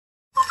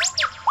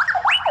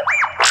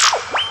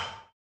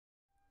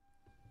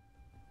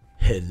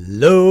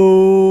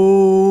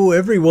Hello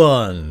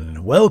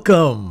everyone,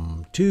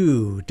 welcome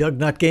to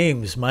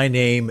DougNutGames. My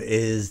name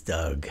is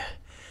Doug.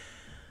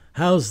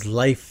 How's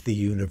life, the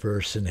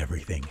universe, and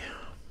everything?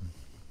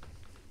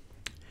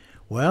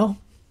 Well,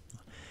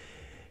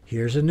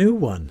 here's a new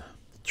one.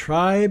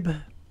 Tribe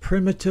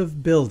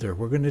Primitive Builder.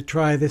 We're going to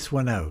try this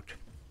one out.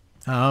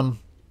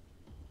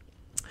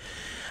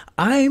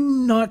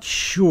 I'm not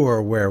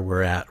sure where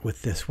we're at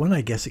with this one.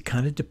 I guess it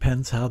kind of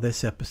depends how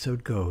this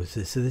episode goes.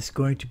 Is this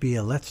going to be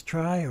a let's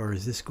try or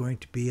is this going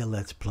to be a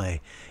let's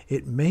play?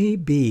 It may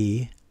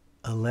be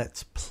a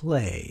let's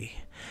play.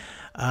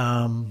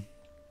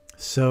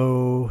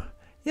 So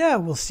yeah,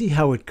 we'll see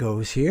how it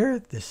goes here.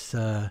 This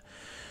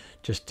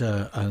just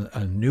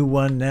a new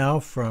one now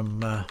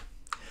from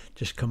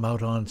just come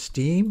out on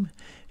Steam.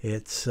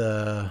 It's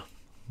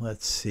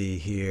let's see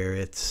here.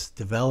 Its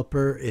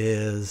developer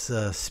is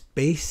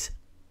Space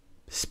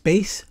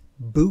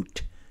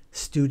Boot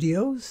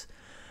Studios,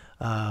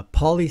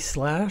 Poly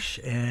Slash,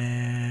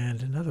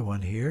 and another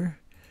one here,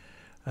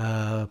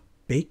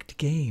 Baked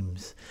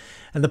Games,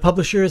 and the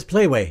publisher is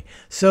Playway.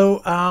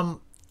 So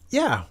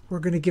yeah, we're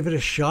going to give it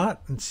a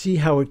shot and see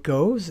how it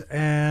goes.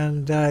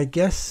 And I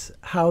guess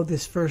how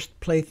this first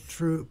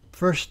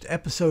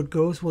episode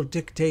goes will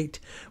dictate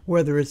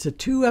whether it's a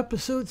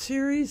 2-episode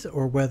series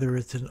or whether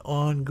it's an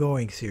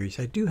ongoing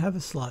series. I do have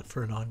a slot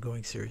for an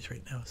ongoing series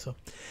right now, so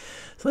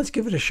let's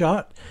give it a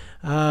shot.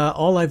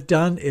 All I've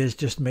done is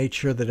just made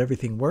sure that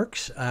everything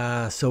works.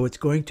 So it's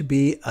going to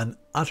be an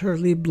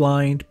utterly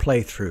blind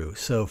playthrough.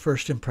 So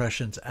first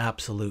impressions,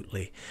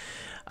 absolutely.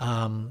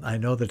 I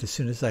know that as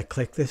soon as I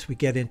click this, we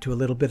get into a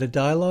little bit of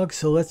dialogue,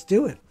 so let's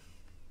do it.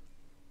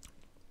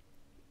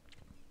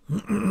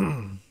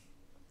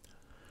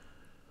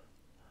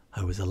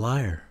 I was a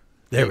liar.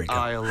 There we go.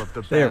 Isle of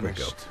the There we go.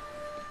 Banished.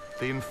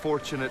 The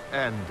unfortunate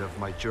end of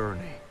my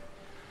journey.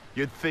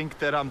 You'd think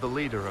that I'm the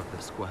leader of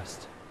this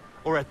quest,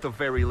 or at the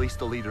very least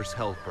the leader's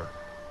helper.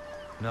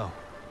 No.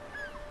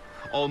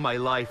 All my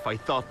life I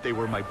thought they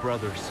were my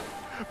brothers,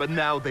 but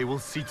now they will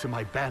see to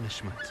my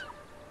banishment.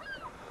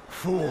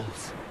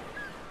 Fools!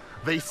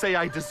 They say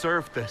I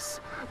deserve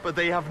this, but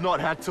they have not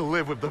had to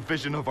live with the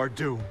vision of our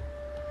doom.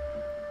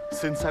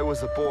 Since I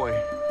was a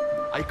boy,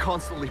 I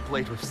constantly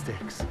played with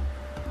sticks.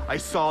 I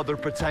saw their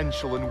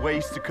potential and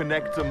ways to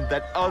connect them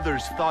that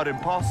others thought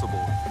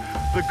impossible.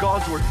 The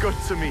gods were good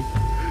to me,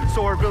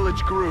 so our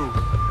village grew.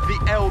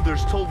 The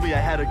elders told me I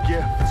had a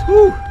gift,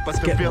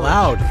 but the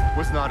village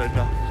was not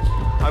enough.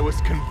 I was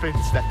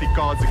convinced that the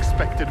gods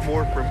expected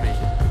more from me.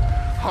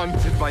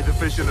 Haunted by the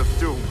vision of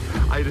doom,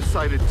 I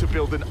decided to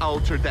build an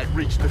altar that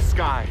reached the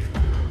sky.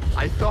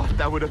 I thought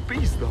that would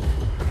appease them,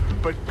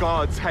 but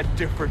gods had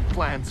different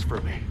plans for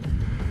me.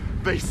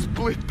 They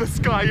split the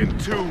sky in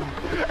two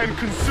and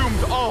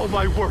consumed all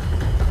my work.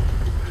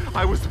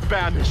 I was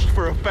banished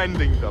for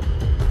offending them.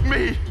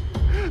 Me,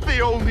 the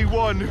only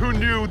one who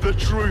knew the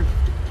truth.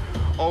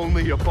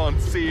 Only upon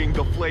seeing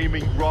the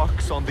flaming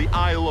rocks on the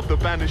Isle of the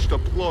Banished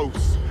up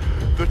close,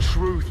 the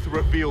truth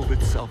revealed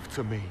itself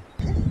to me.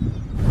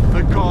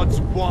 The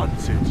gods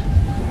wanted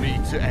me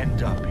to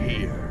end up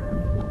here.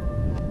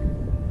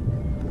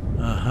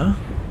 Uh-huh.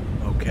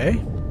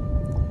 Okay.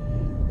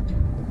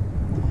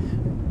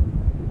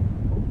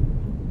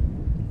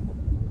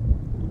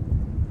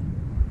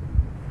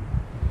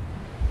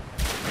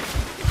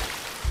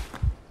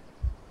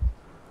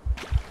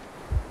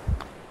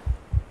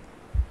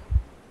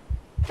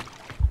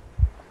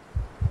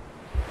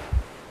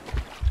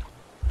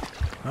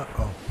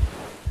 Uh-oh.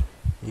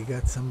 You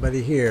got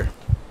somebody here.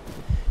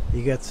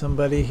 You got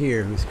somebody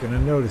here who's going to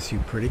notice you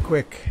pretty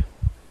quick.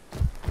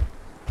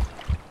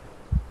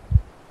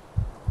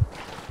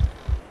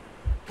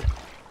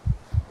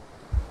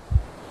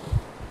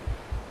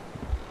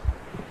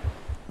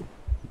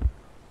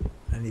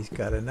 And he's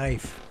got a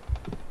knife.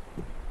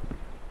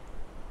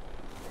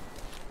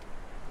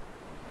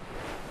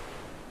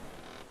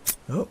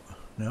 Oh,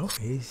 no,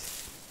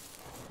 he's...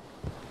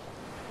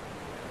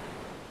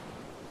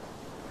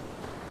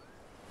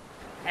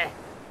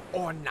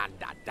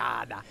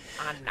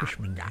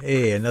 Bushman.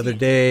 Hey, another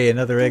day,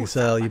 another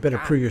exile. You better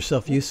prove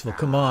yourself useful.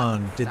 Come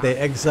on. Did they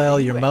exile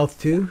your mouth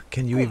too?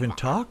 Can you even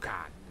talk?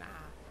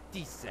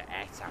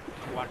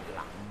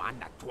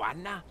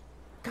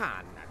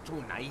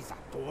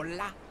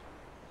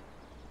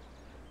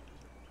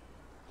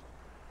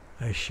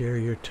 I share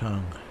your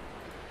tongue.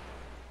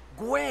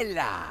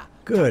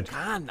 Good.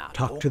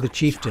 Talk to the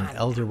chieftain.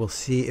 Elder will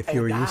see if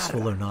you're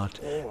useful or not.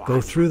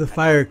 Go through the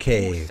fire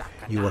cave.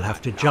 You will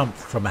have to jump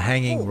from a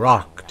hanging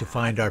rock to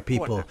find our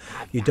people.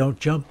 You don't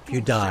jump,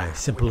 you die.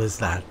 Simple as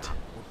that.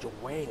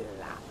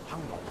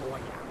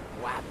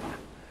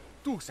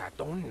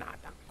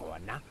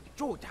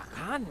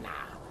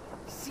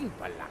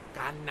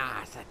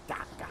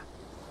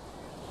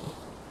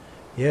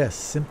 Yes,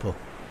 simple.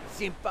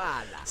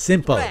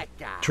 Simple.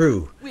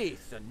 True.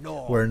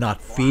 We're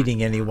not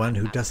feeding anyone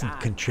who doesn't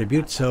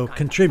contribute, so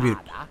contribute.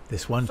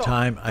 This one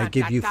time I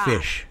give you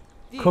fish.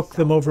 Cook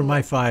them over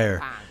my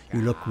fire.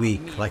 You look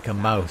weak, like a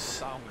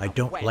mouse. I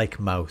don't like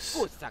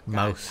mouse.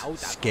 Mouse,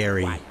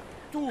 scary.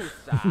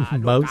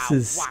 Mouse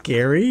is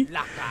scary?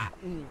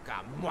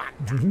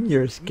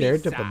 You're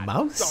scared of a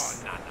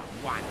mouse?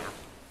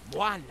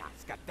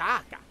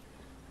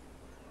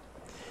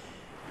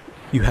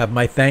 You have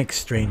my thanks,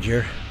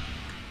 stranger.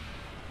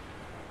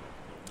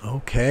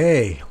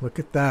 Okay, look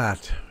at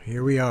that.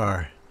 Here we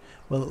are.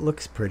 Well, it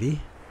looks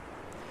pretty.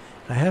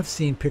 I have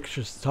seen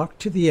pictures. Talk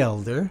to the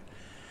elder,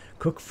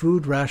 cook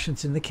food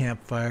rations in the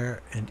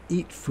campfire, and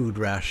eat food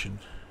ration.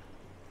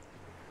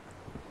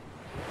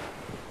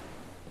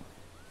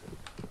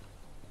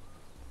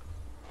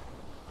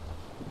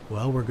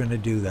 Well, we're going to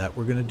do that.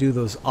 We're going to do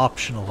those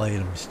optional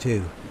items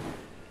too.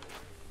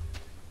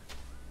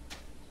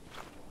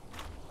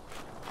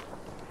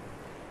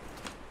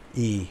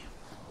 E.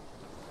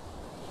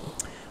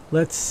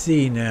 Let's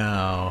see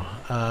now.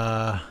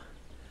 I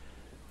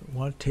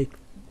want to,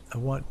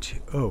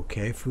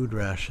 okay, food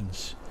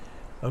rations.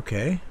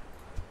 Okay.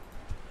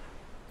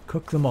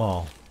 Cook them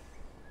all.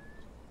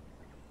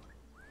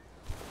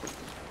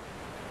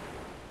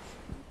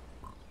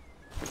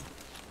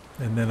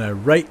 And then I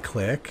right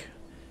click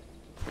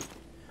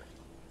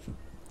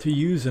to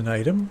use an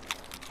item.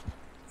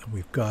 And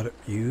we've got it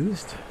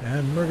used.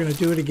 And we're going to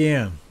do it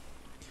again.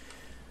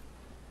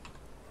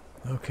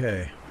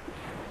 Okay.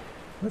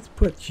 Let's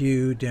put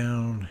you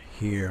down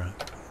here.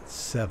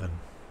 7.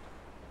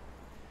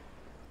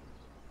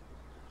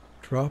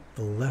 Drop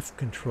the left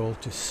control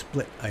to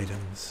split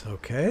items.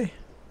 Okay.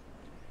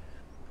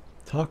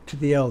 Talk to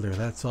the elder.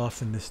 That's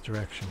off in this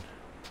direction.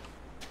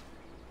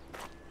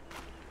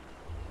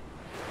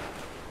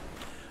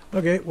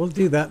 Okay, we'll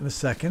do that in a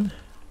second.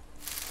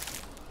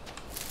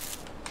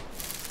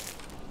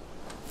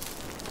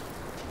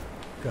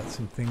 Got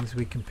some things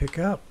we can pick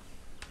up.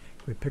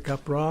 Can we pick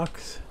up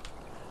rocks?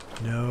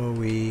 No,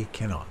 we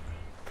cannot.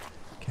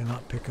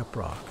 Cannot pick up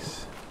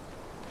rocks.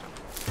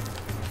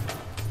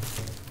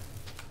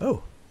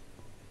 Oh.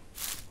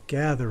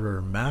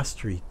 Gatherer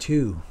Mastery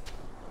 2.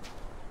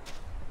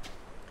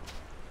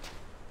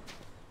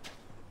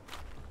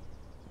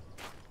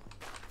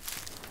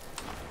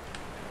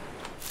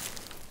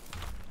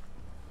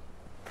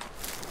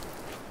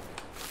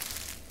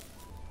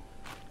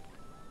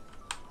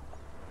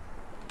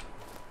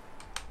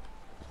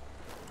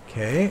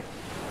 Okay.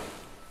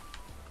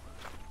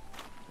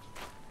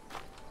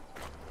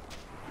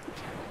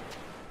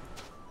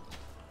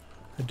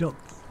 I don't...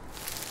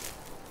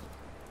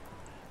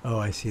 Oh,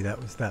 I see. That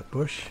was that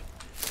bush.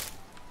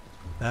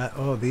 That,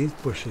 oh, these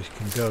bushes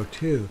can go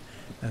too.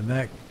 And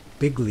that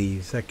big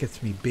leaves, that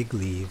gets me big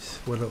leaves.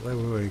 What do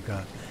we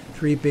got?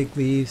 3 big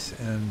leaves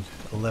and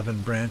 11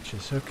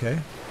 branches. Okay.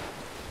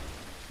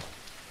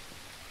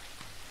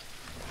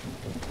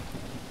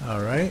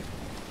 All right.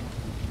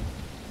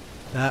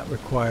 That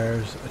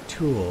requires a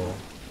tool.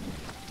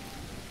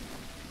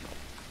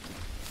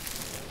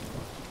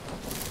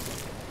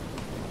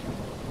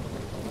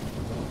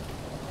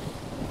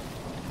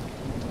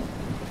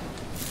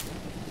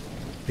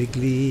 Big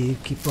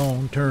leaf, keep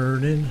on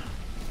turning.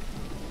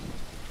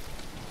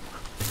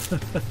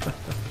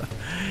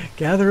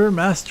 Gatherer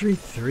Mastery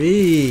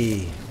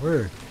 3.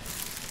 We're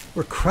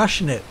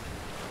crushing it.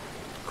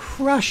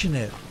 Crushing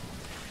it.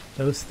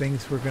 Those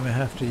things we're going to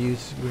have to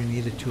use. We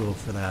need a tool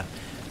for that.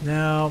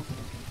 Now,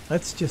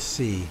 let's just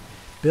see.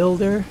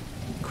 Builder,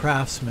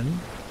 craftsman,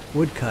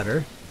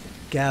 woodcutter,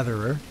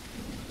 gatherer,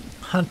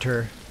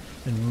 hunter,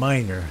 and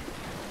miner.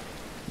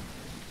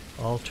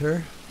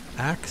 Altar,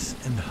 axe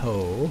and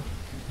hoe.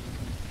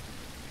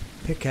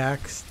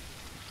 Pickaxe,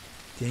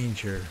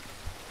 danger.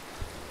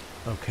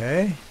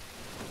 Okay.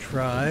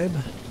 Tribe,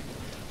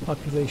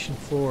 population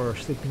 4,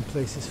 sleeping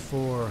places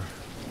 4.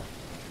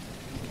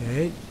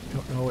 Okay,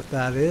 don't know what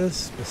that is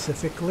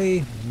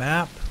specifically.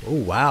 Map. Oh,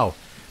 wow.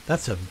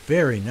 That's a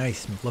very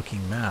nice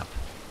looking map.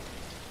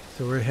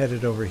 So we're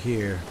headed over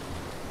here.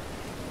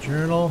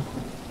 Journal.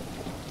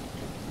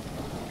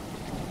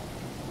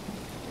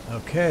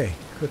 Okay,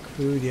 cook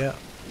food, yeah.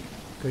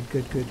 Good,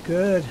 good, good,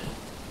 good.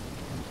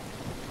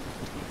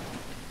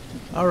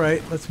 All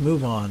right, let's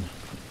move on.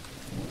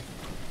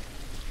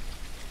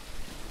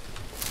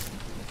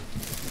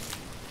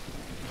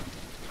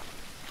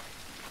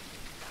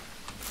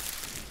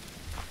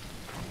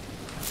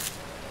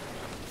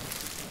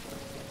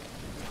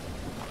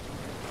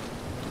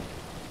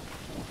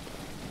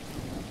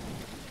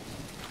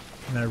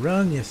 Can I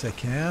run? Yes, I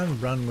can.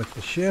 Run with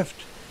the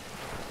shift.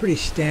 Pretty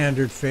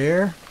standard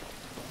fare.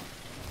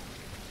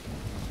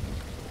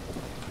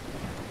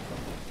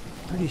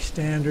 Pretty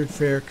standard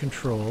fare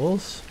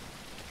controls.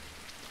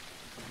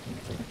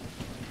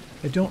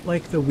 I don't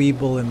like the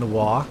weeble in the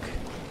walk.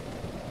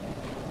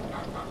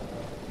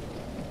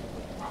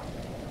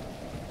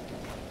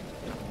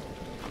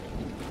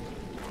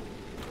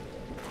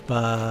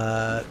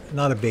 But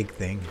not a big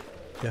thing.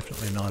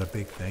 Definitely not a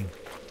big thing.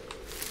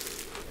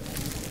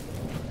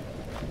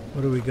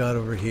 What do we got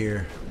over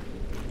here?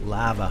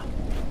 Lava.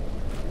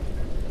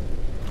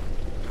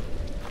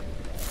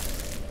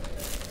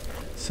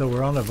 So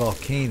we're on a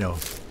volcano.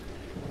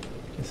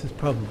 This is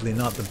probably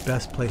not the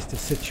best place to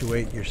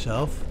situate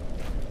yourself.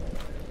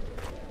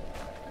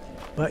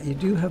 But you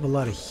do have a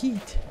lot of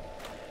heat.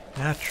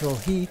 Natural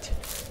heat.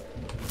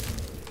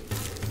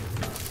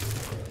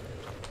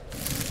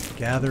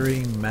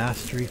 Gathering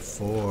Mastery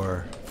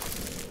 4.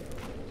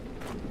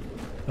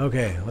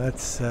 Okay,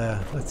 let's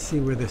see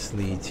where this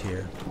leads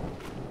here.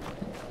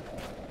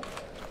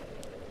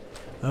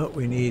 Oh,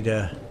 we need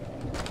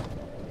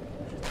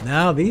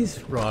now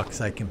these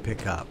rocks I can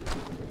pick up.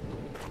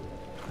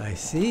 I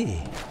see.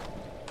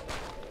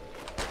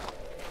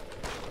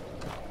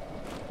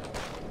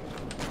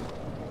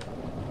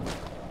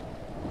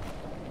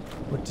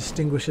 What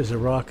distinguishes a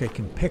rock I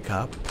can pick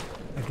up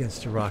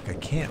against a rock I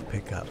can't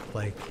pick up?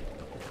 Like,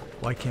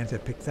 why can't I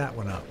pick that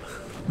one up?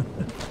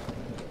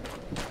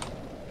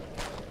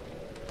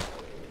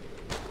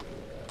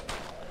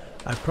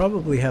 I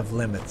probably have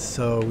limits,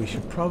 so we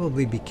should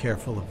probably be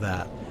careful of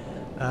that.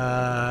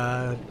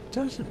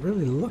 Doesn't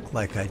really look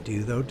like I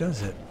do, though,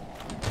 does it?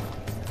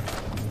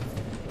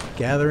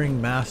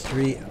 Gathering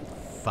Mastery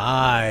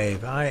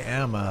 5. I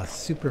am a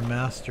super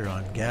master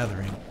on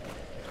gathering.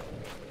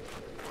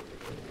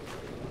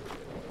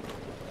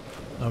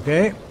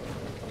 Okay.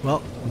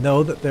 Well,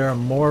 know that there are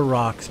more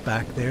rocks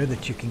back there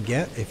that you can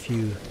get if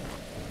you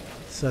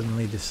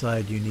suddenly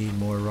decide you need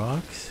more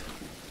rocks.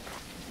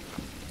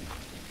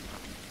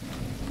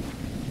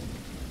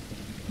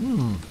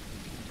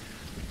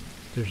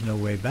 There's no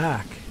way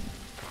back.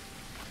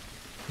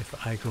 If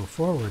I go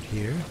forward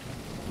here,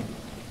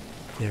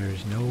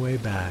 there's no way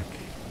back.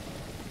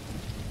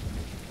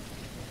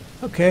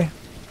 Okay,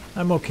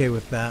 I'm okay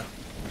with that.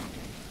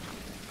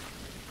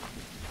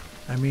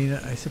 I mean,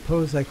 I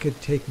suppose I could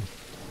take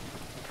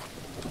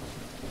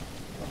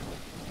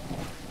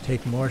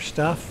more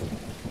stuff,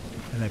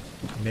 and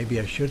maybe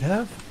I should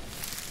have.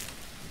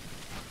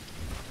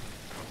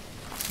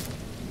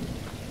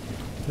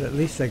 But at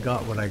least I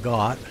got what I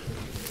got.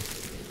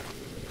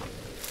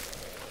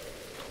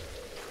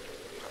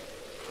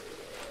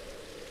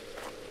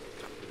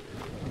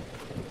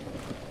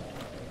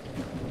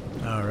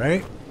 All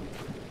right.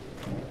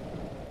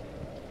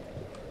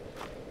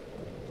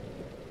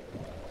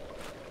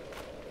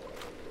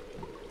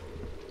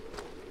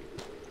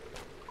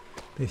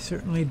 They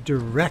certainly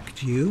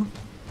direct you.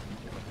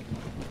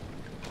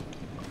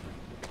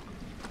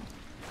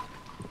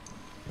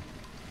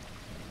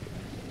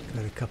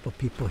 Got a couple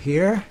people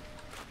here.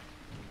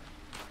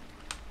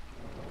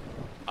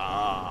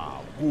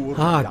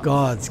 Ah,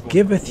 gods,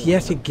 giveth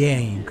yet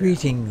again.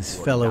 Greetings,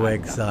 fellow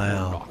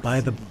exile.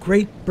 By the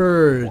great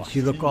birds,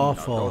 you look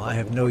awful. I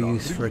have no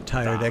use for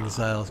tired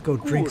exiles. Go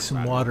drink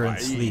some water and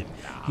sleep.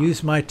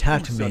 Use my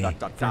tatame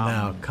for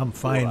now. Come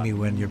find me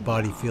when your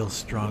body feels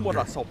stronger.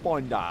 I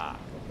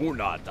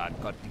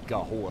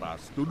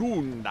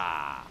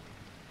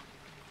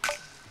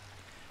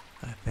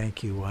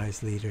thank you,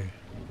 wise leader.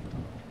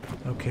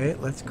 Okay,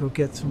 let's go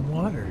get some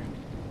water.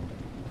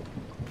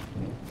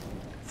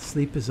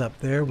 Sleep is up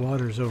there,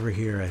 water's over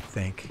here, I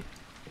think,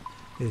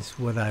 is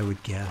what I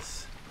would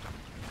guess.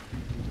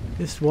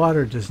 This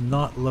water does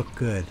not look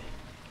good.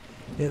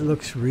 It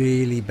looks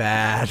really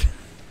bad.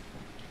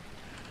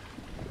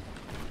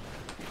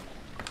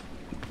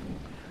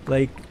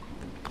 Like,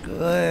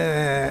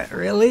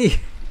 really?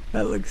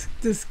 That looks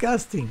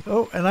disgusting.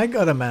 Oh, and I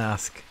got a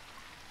mask.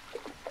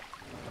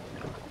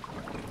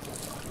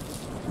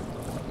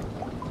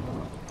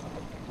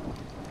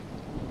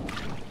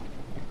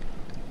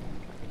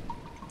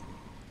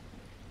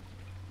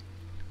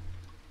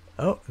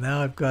 Oh,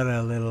 now I've got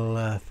a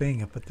little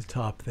thing up at the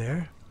top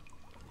there.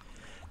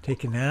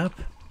 Take a nap.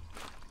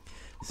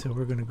 So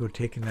we're going to go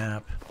take a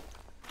nap.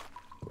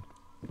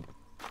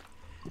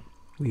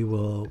 We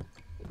will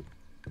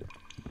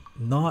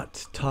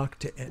not talk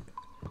to...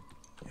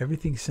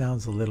 Everything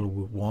sounds a little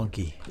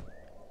wonky.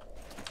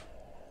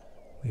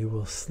 We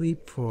will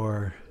sleep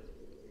for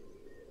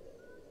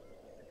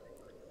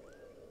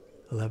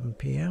 11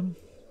 p.m.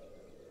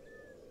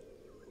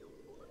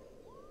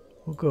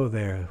 We'll go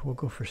there. We'll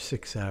go for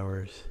 6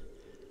 hours.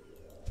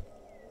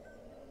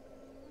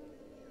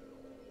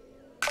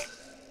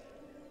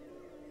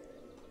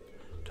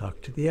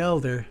 Talk to the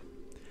elder.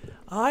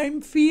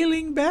 I'm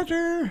feeling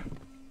better.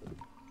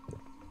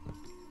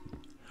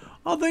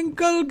 I think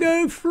I'll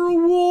go for a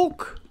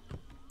walk.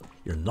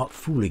 You're not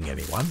fooling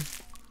anyone.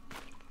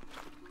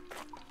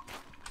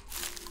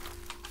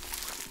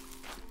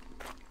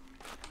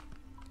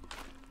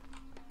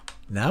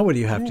 Now what do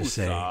you have to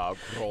say?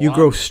 You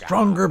grow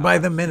stronger by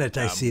the minute.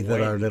 I see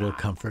that our little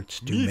comforts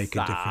do make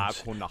a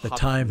difference. The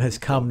time has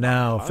come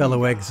now,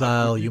 fellow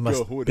exile. You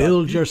must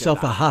build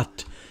yourself a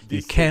hut.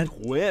 You can't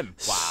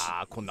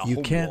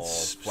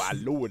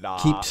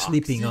keep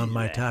sleeping on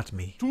my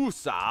tatami.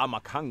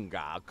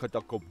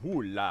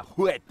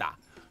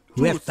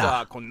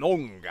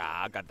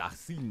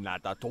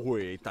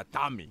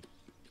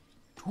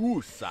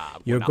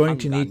 You're going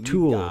to need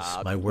tools.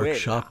 My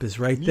workshop is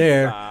right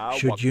there.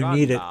 Should you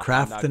need it,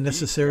 craft the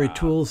necessary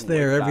tools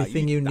there.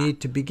 Everything you need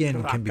to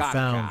begin can be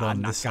found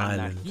on this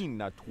island.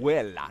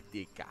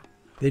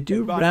 They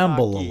do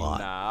ramble a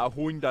lot.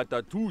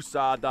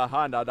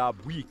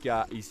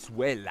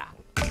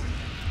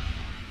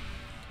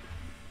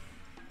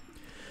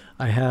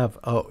 I have,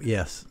 oh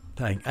yes,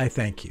 I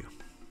thank you.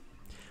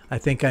 I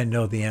think I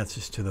know the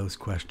answers to those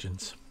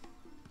questions.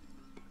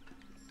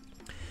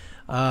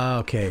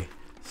 Okay,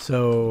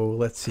 so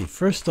let's see.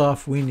 First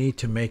off, we need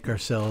to make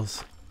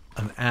ourselves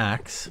an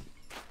axe.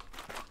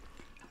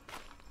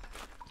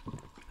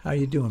 How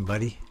you doing,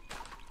 buddy?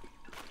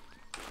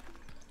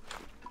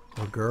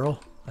 Or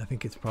girl? I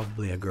think it's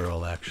probably a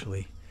girl,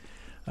 actually.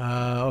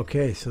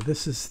 Okay, so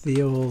this is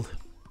the old...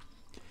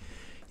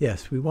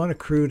 Yes, we want a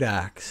crude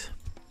axe.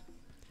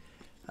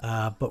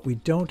 But we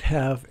don't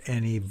have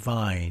any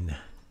vine.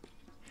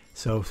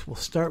 So we'll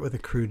start with a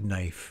crude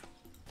knife.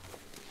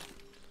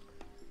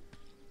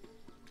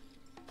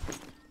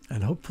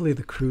 And hopefully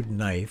the crude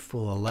knife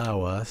will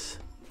allow us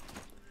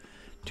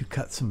to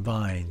cut some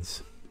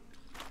vines.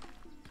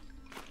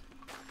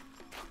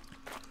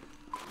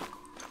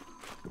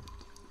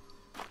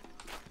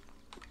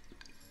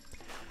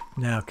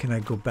 Now, can I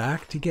go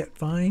back to get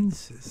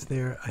vines? Is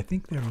there, I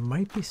think there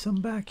might be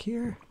some back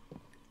here.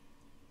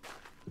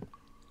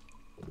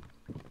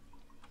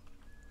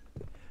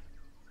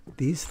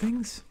 These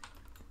things?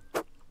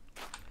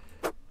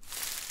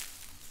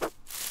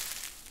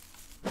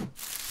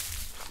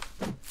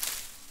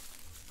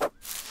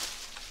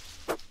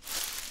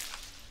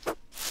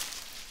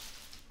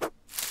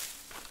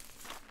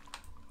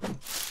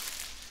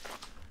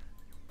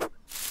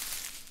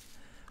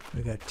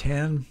 We got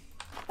 10.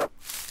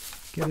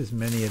 Get as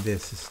many of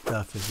this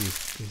stuff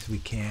as we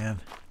can.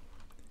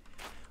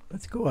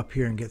 Let's go up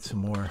here and get some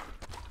more.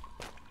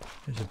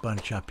 There's a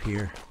bunch up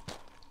here.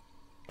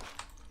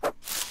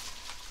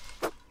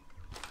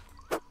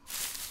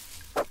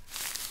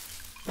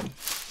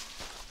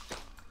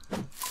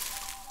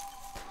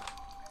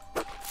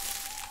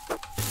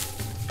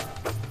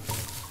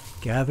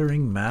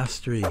 Gathering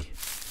mastery.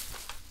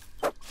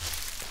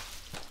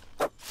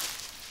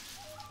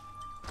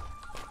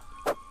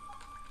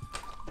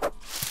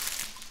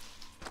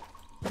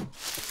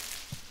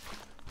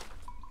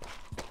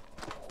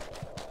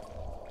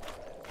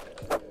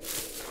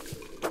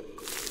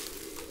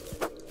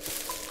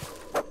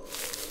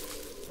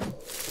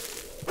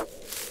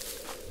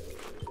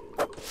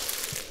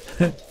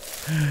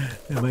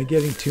 Am I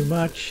getting too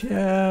much?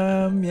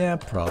 Yeah,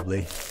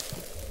 probably.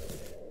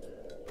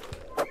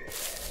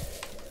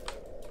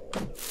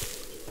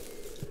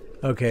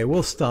 Okay,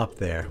 we'll stop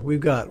there.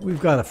 We've got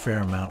a fair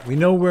amount. We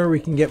know where we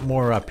can get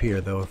more up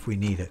here, though, if we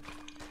need it.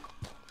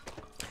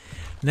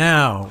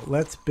 Now,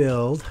 let's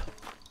build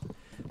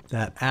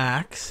that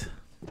axe.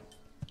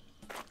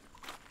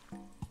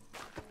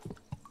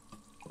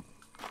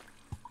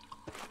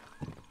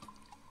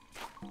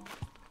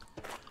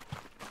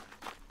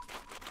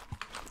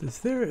 Is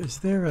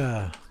there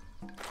a...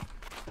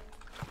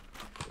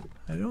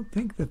 I don't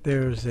think that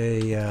there's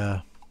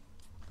a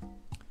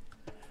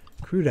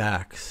crude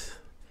axe.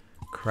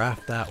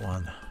 Craft that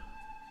one.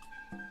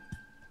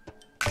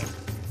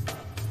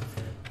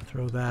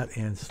 Throw that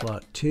in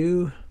slot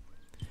 2.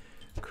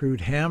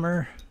 Crude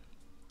hammer.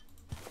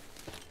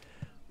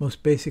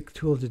 Most basic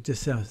tool to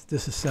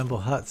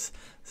disassemble huts.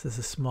 This is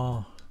a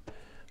small...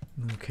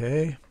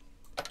 Okay.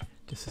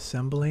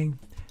 Disassembling.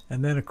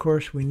 And then, of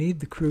course, we need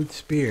the crude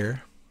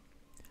spear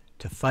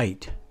to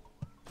fight.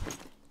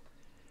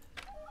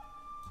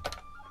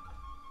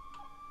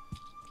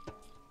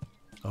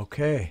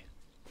 Okay.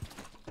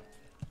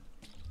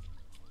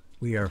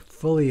 We are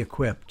fully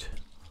equipped.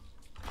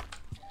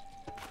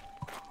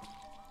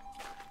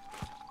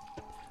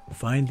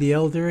 Find the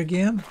elder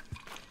again?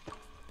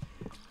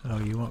 Oh,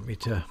 you want me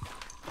to...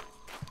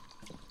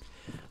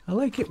 I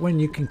like it when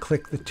you can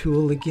click the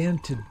tool again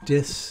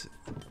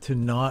to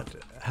not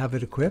have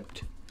it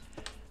equipped.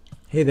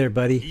 Hey there,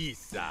 buddy.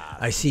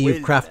 I see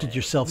you've crafted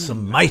yourself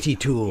some mighty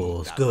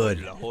tools.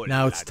 Good.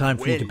 Now it's time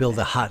for you to build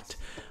a hut.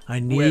 I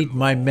need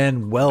my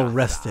men well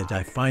rested.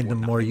 I find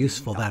them more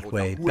useful that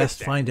way.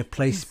 Best find a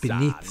place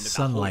beneath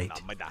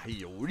sunlight.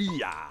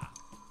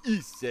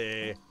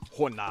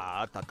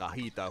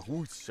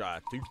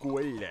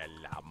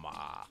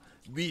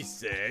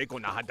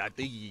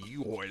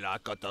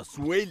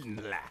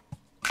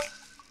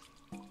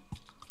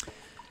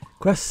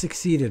 Quest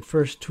succeeded.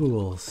 First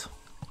tools.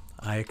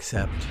 I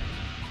accept.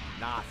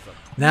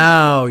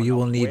 Now you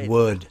will need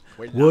wood.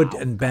 Wood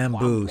and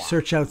bamboo.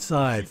 Search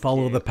outside.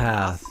 Follow the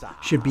path.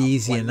 Should be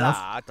easy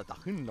enough.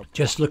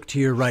 Just look to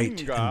your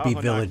right and be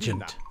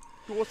vigilant.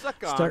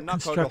 Start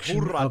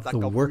construction of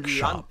the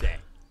workshop.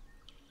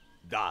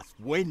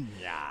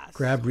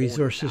 Grab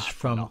resources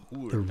from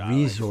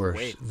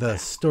the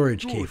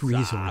storage cave.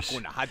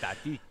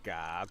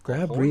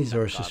 Grab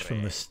resources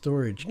from the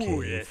storage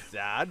cave.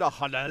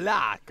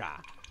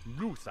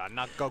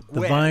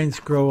 The vines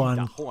grow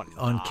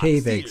on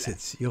cave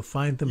exits. You'll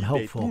find them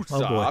helpful.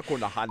 Oh boy.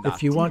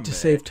 If you want to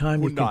save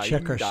time, you can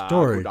check our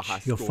storage.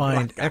 You'll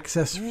find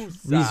excess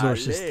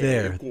resources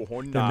there.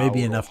 There may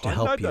be enough to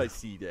help you.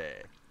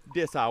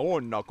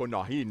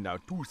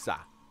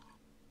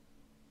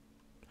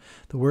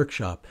 The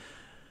workshop.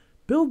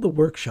 Build the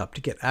workshop to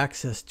get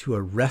access to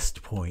a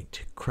rest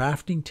point,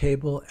 crafting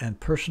table, and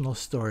personal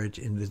storage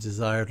in the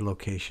desired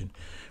location.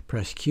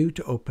 Press Q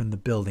to open the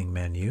building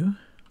menu.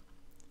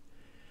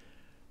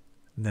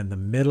 And then the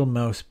middle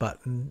mouse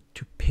button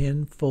to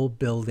pin full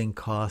building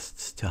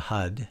costs to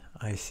HUD.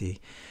 I see.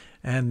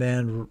 And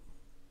then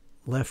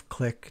left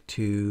click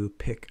to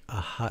pick a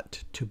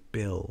hut to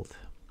build.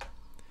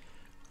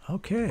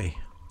 Okay.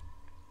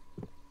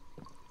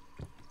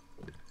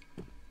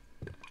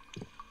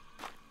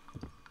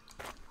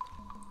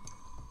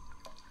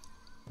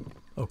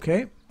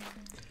 Okay.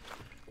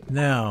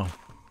 Now,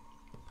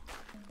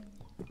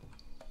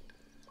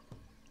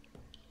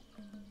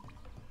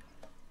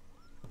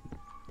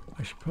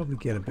 I should probably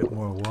get a bit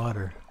more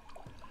water.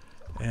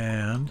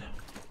 And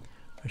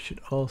I should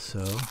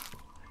also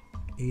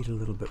eat a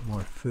little bit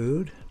more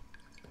food.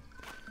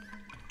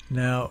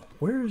 Now,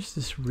 where is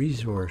this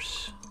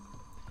resource?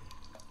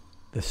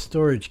 The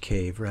storage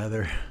cave,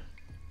 rather.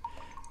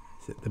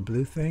 Is it the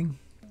blue thing?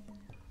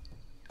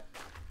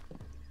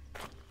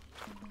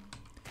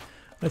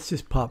 Let's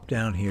just pop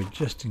down here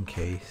just in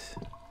case.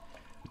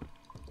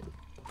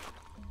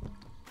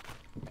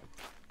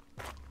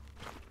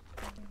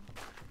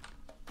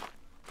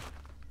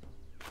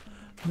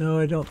 No,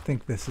 I don't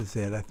think this is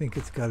it. I think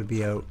it's got to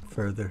be out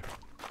further.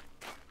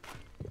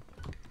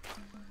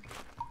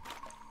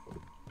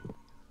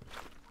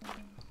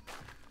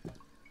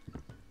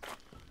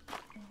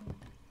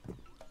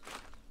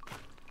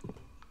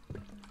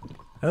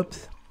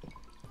 Oops.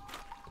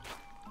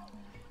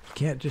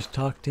 Can't just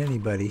talk to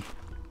anybody.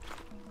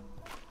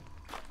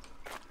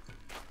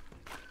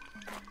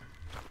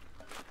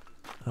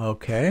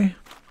 Okay.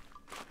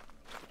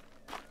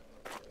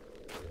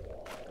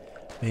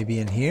 Maybe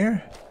in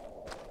here?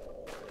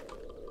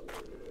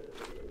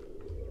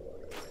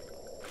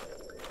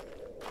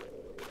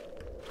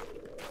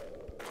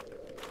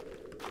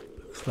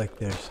 Looks like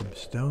there's some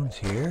stones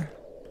here.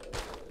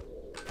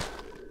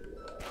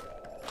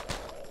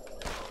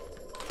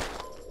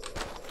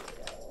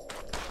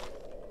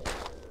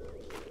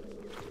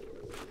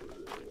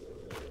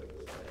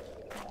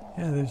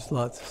 Yeah, there's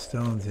lots of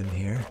stones in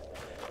here.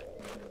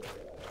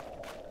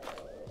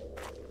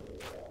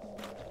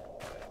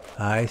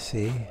 I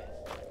see.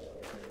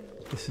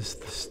 This is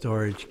the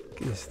storage.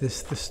 Is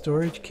this the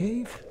storage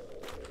cave?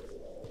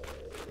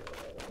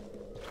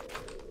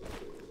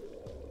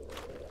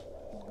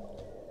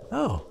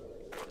 Oh.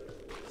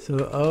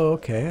 So, oh,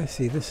 okay. I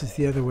see. This is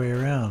the other way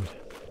around.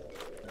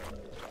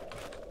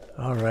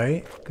 All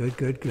right. Good,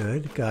 good,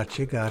 good.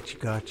 Gotcha, gotcha,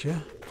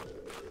 gotcha.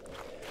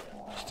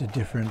 Just a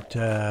different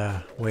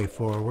way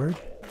forward.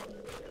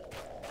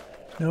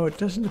 No, it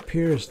doesn't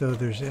appear as though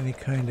there's any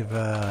kind of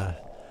a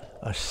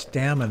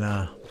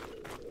stamina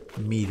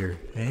meter,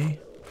 eh?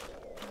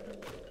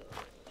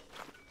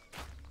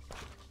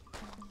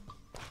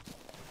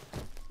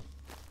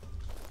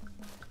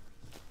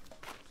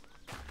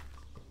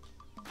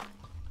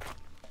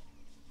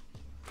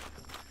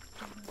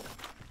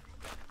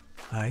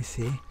 I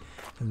see.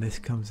 And this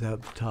comes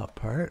out the top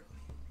part.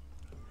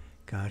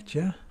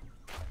 Gotcha.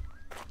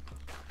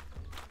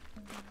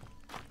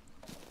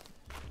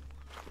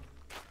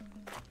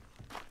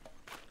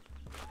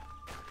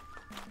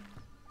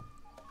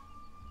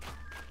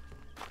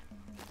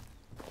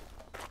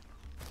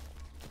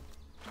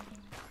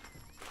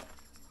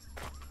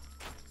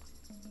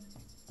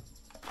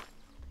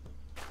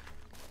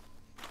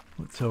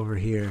 What's over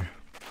here?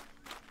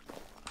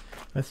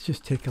 Let's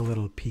just take a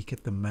little peek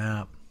at the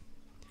map.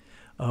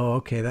 Oh,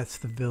 okay, that's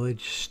the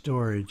village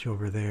storage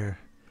over there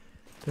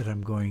that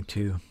I'm going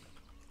to.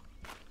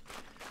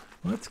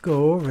 Let's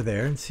go over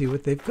there and see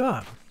what they've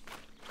got.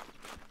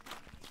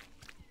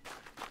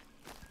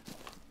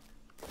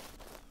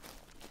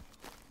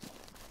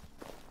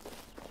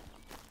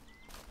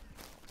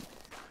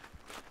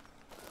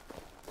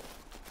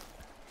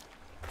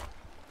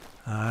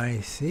 I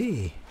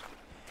see.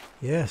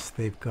 Yes,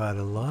 they've got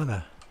a lot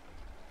of...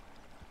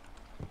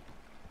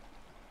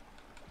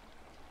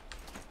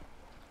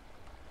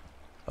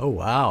 Oh,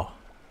 wow.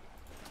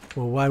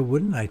 Well, why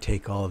wouldn't I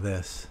take all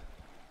this?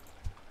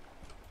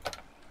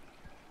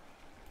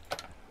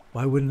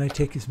 Why wouldn't I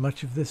take as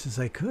much of this as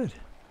I could?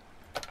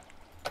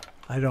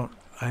 I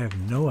have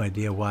no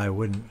idea why I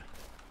wouldn't.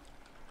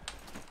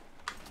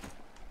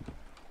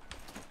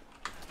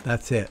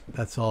 That's it.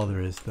 That's all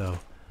there is, though.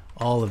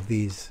 All of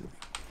these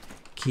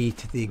key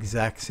to the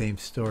exact same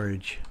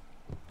storage.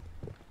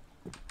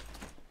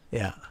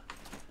 Yeah.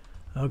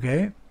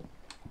 Okay.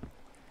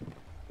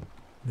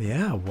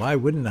 Yeah, why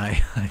wouldn't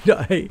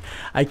I?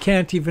 I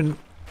can't even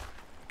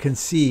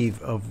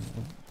conceive of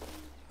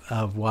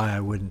why I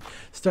wouldn't.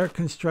 Start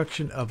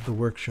construction of the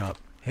workshop.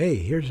 Hey,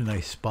 here's a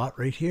nice spot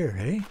right here,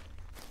 hey?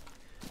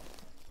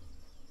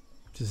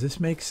 Does this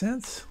make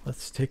sense?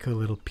 Let's take a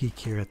little peek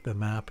here at the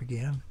map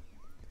again.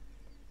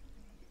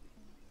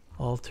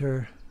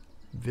 Altar,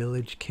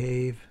 village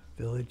cave,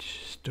 village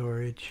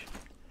storage.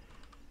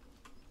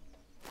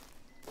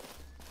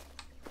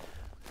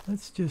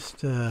 Let's just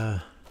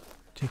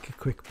take a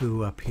quick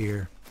boo up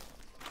here.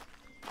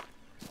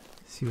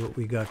 See what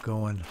we got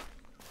going.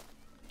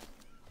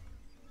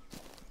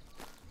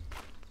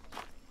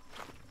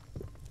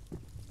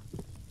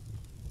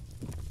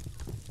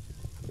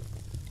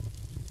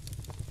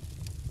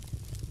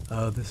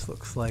 Oh, this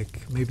looks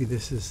like maybe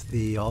this is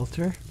the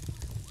altar.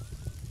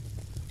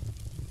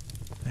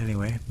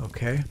 Anyway,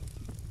 okay.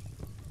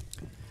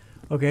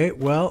 Okay,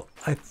 well,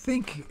 I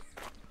think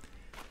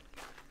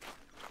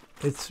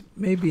it's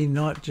maybe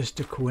not just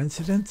a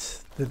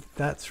coincidence that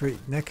that's right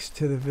next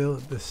to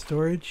the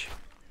storage.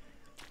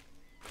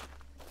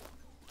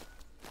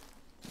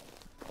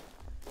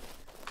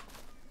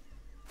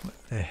 What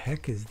the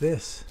heck is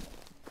this?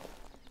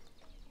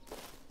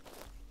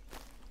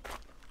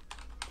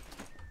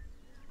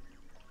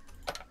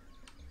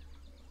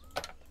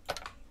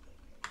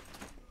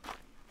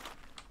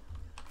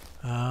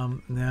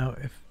 Now,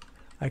 if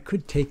I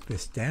could take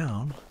this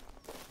down,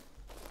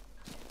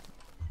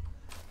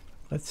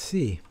 let's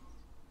see.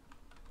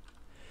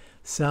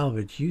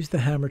 Salvage. Use the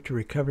hammer to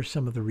recover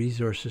some of the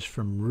resources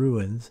from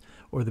ruins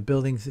or the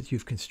buildings that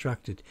you've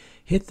constructed.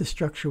 Hit the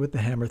structure with the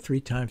hammer 3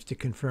 times to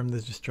confirm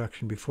the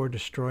destruction. Before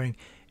destroying,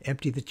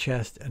 empty the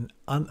chest and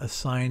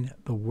unassign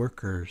the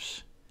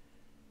workers.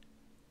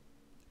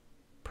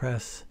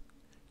 Press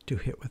to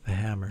hit with the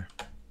hammer.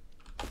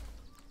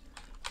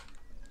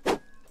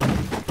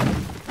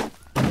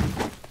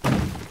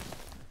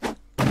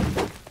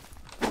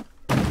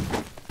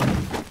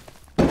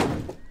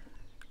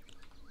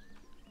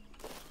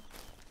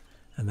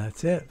 And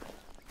that's it.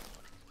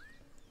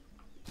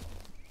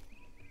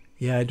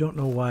 Yeah, I don't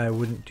know why I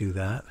wouldn't do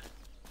that.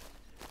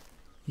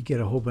 You get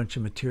a whole bunch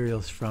of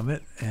materials from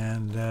it,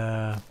 and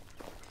yeah,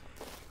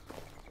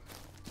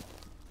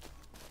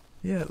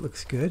 it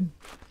looks good.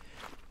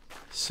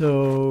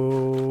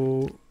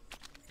 So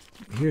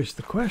here's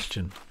the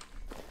question.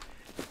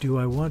 Do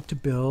I want to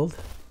build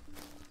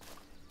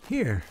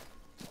here?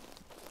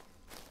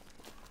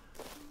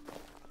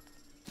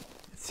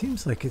 It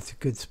seems like it's a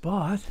good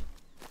spot.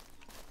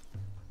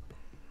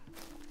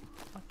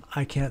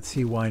 I can't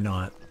see why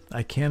not.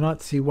 I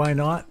cannot see why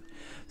not.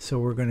 So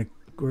we're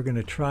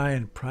gonna try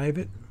and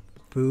private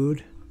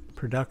food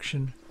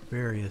production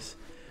various.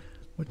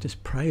 What does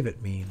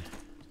private mean?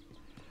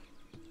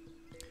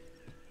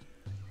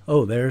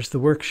 Oh, there's the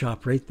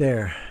workshop right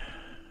there.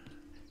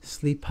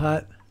 Sleep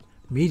hut,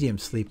 medium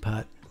sleep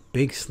hut,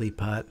 big sleep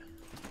hut.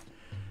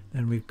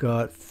 Then we've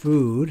got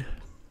food,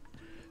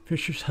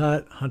 fisher's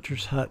hut,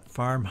 hunter's hut,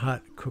 farm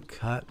hut, cook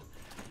hut,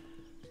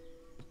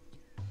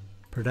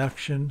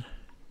 production,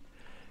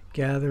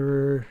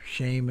 gatherer,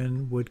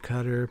 shaman,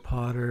 woodcutter,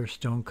 potter,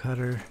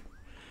 stonecutter,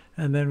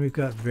 and then we've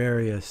got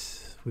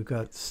various. We've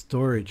got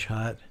storage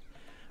hut,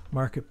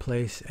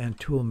 marketplace, and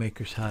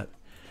toolmaker's hut.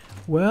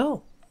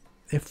 Well,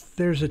 if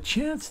there's a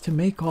chance to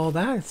make all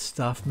that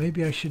stuff,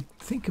 maybe I should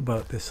think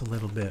about this a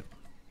little bit.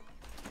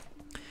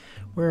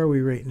 Where are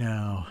we right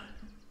now?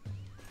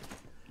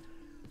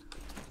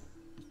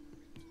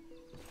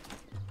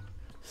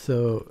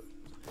 So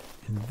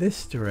in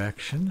this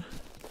direction,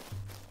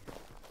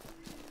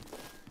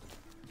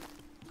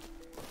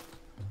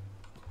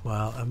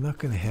 well, I'm not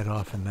going to head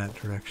off in that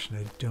direction,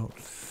 I don't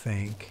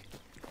think.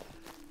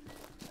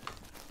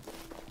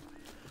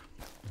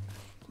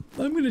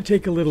 I'm going to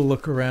take a little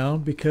look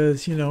around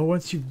because, you know,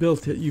 once you've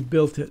built it, you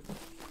built it.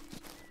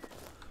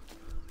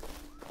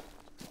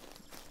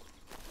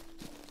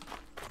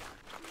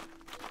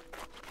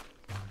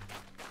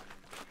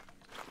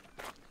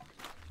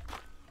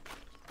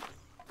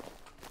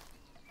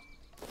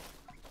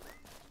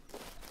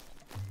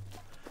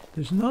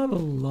 There's not a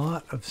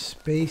lot of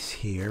space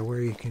here where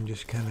you can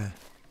just kind of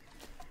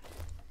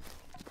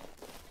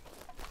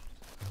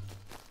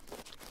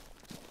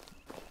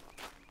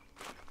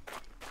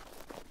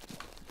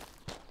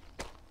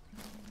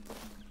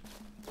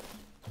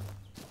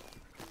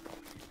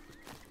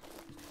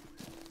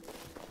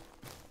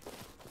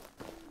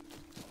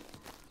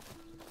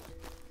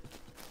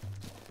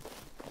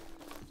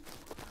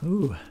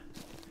ooh,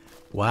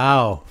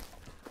 wow,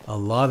 a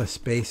lot of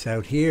space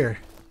out here,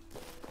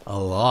 a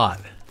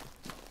lot.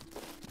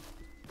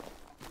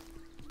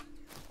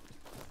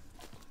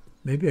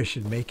 Maybe I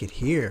should make it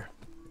here.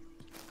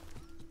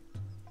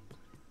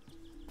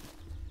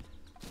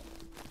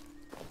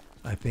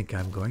 I think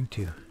I'm going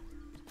to.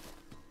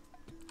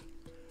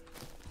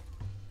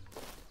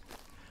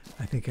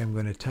 I think I'm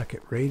going to tuck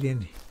it right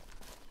in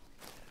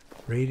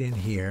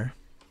here.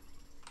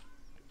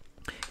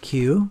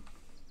 Q,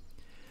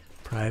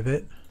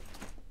 private.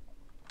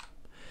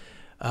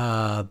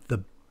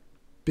 The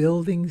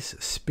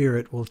building's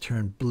spirit will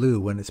turn blue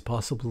when it's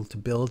possible to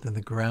build and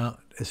the ground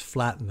is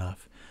flat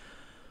enough.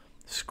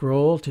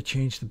 Scroll to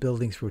change the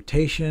building's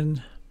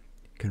rotation,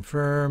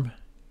 confirm,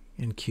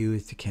 and Q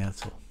is to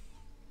cancel.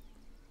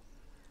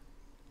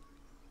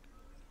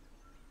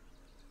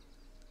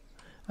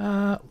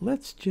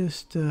 Let's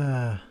just see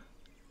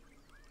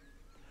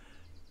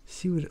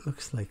what it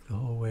looks like the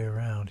whole way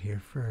around here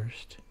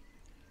first.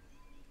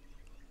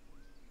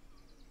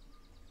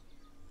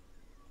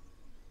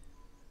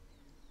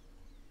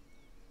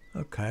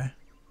 Okay.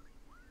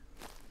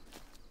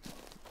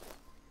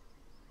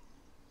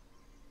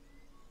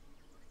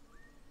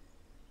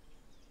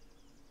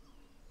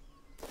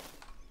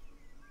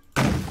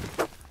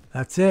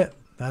 That's it.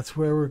 That's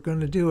where we're going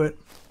to do it.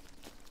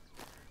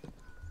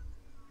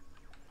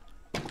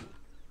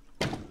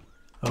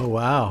 Oh,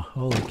 wow.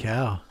 Holy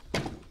cow.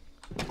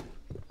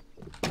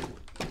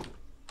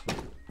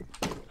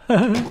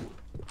 Well,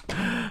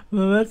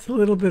 that's a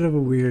little bit of a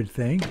weird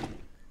thing.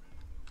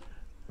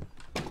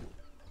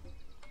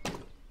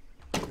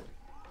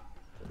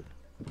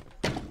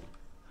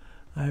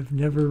 I've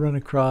never run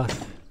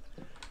across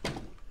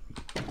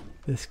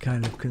this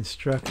kind of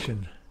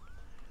construction.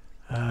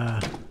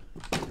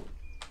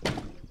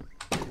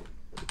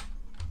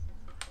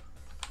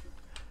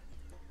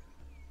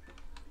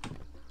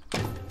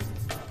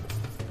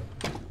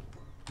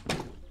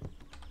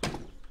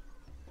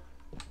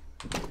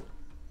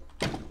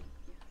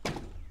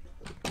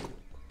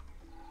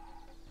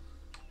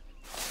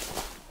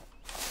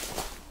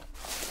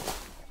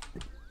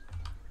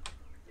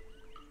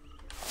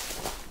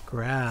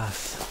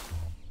 Grass.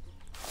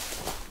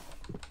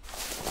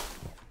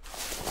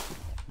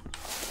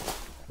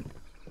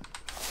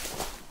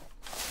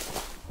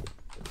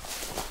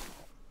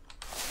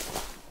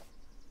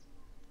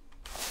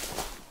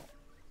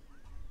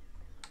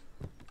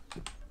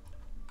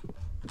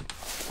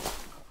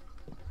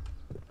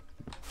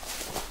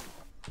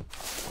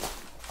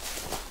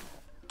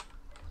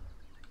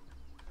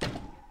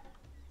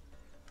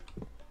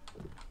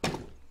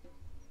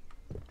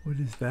 What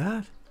is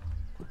that?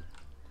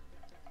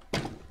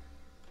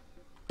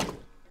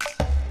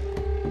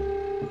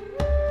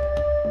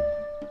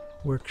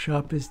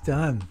 Workshop is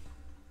done.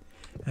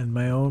 And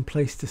my own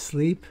place to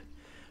sleep?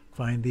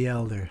 Find the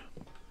elder.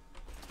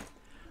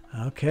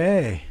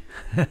 Okay.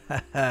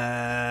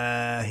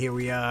 Here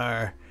we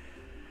are.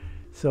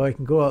 So I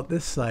can go out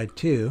this side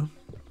too,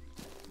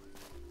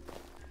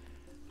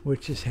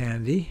 which is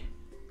handy.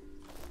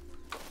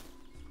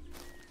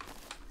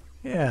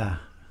 Yeah.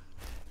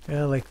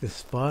 I like this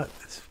spot.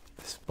 This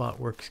spot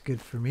works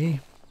good for me.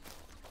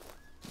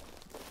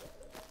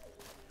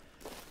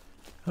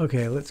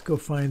 Okay, let's go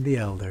find the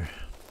elder.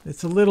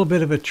 It's a little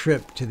bit of a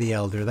trip to the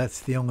elder.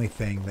 That's the only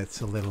thing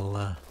that's a little...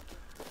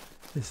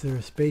 is there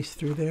a space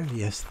through there?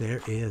 Yes,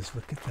 there is.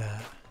 Look at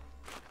that.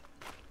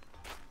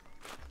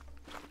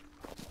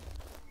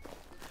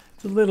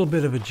 It's a little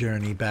bit of a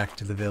journey back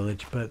to the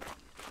village, but...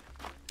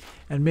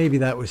 And maybe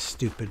that was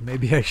stupid.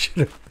 Maybe I should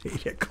have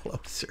made it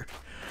closer.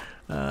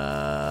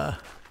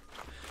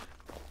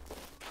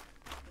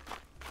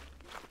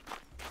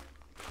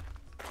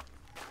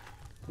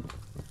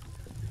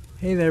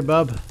 Hey there,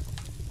 bub.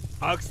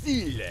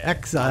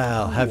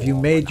 Exile, have you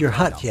made your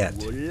hut yet?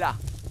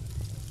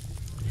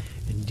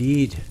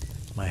 Indeed,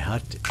 my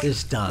hut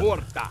is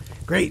done.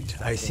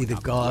 Great, I see the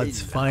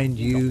gods find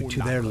you to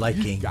their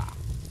liking.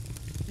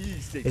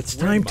 It's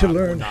time to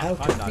learn how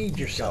to feed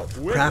yourself.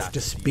 Craft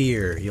a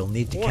spear. You'll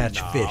need to catch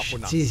fish.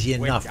 It's easy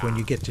enough when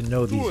you get to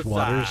know these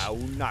waters.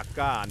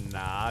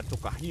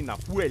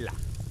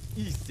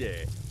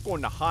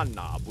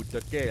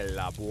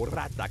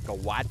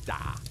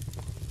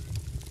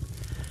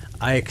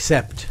 I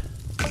accept.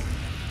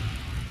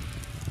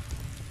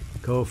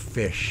 Go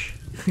fish.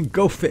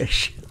 Go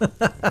fish.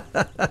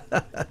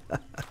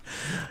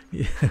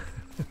 Yeah.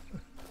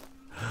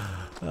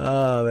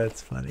 Oh,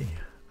 that's funny.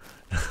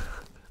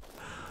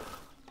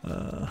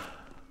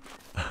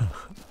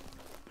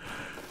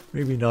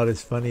 Maybe not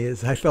as funny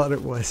as I thought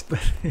it was,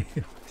 but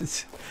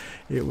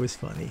it was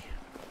funny.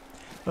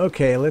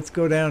 Okay, let's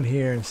go down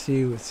here and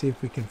see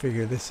if we can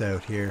figure this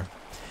out here.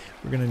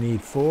 We're gonna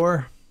need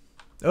 4.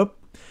 Oh,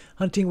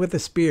 hunting with a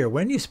spear.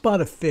 When you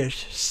spot a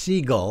fish,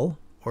 seagull,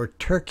 or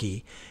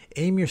turkey,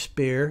 aim your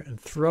spear and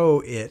throw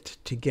it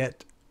to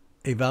get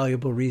a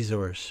valuable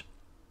resource.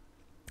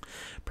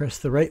 Press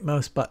the right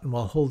mouse button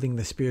while holding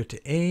the spear to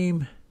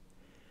aim,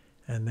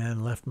 and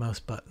then left mouse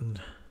button.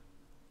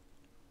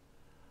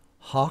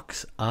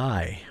 Hawk's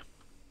Eye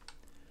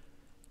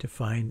to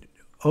find...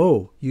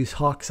 Oh, use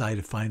Hawk's Eye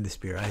to find the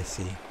spear. I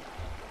see.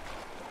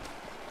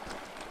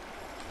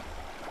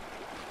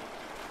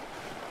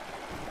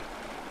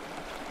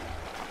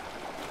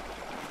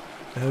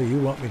 Oh, you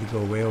want me to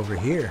go way over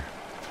here.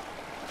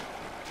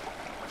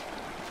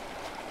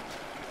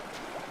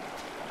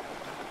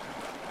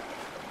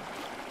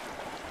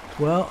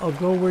 Well, I'll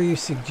go where you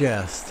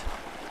suggest.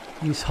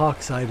 Use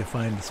Hawk's Eye to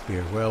find the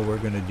spear. Well, we're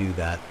going to do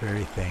that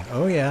very thing.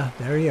 Oh yeah,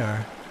 there you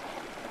are.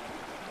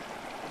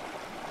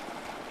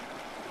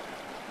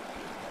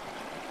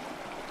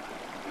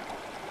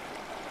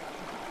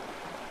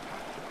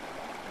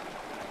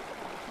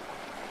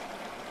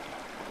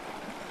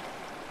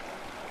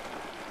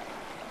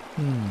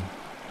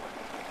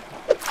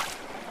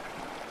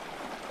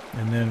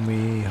 And then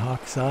we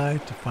Hawk's Eye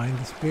to find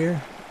the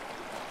spear.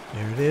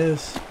 There it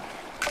is.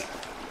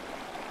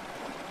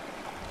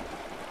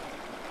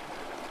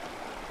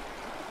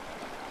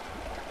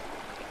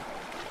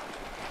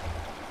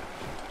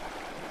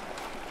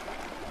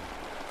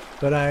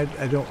 But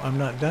I'm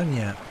not done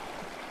yet.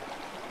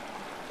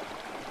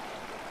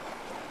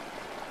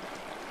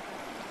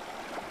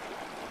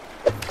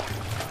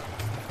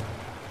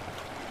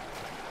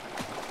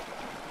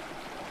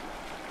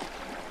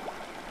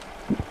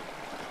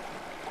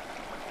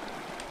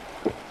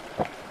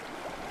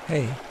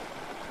 Hey.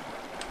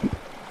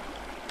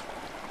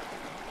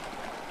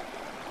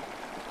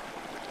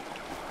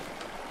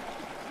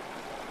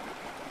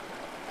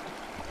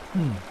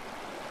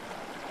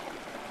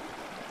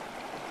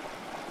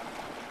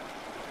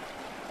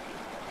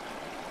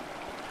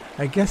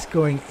 I guess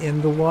going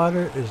in the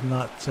water is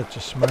not such a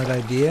smart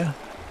idea,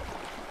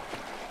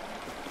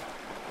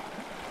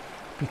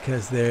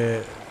 because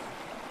it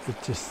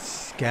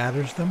just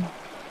scatters them.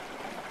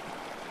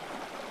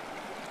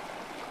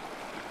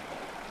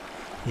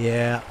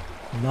 Yeah,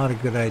 not a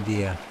good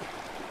idea.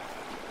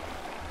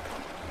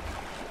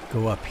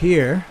 Go up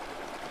here.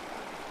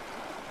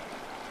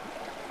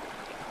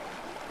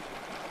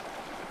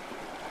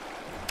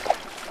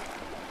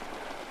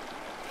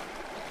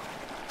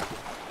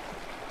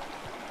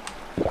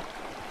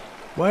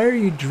 Why are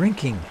you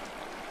drinking?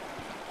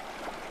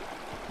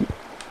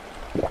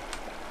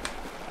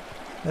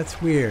 That's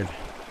weird.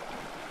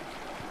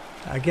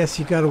 I guess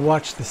you gotta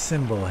watch the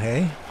symbol,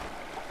 hey?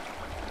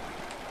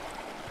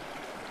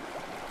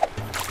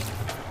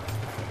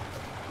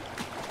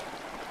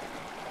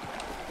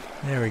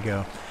 There we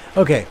go.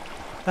 Okay,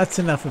 that's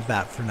enough of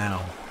that for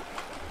now.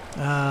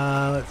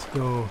 Let's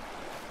go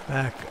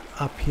back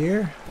up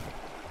here.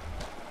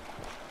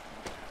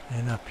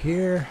 And up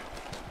here.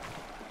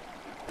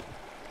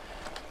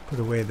 Put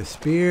away the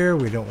spear.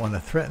 We don't want to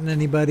threaten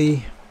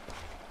anybody.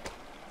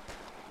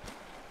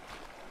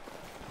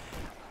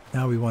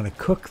 Now we want to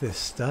cook this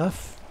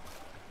stuff.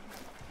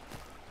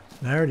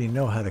 And I already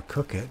know how to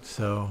cook it,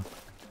 so...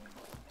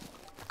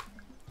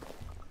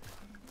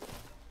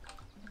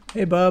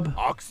 Hey, bub.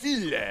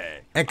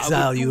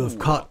 Exile,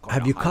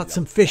 have you caught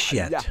some fish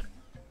yet?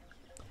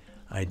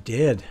 I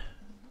did.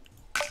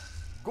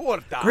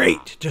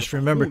 Great! Just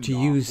remember to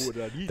use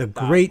the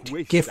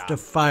great gift of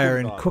fire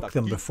and cook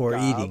them before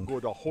eating.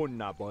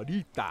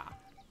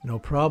 No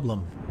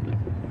problem.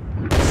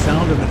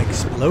 Sound of an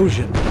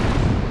explosion.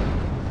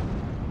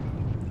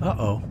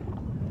 Uh-oh.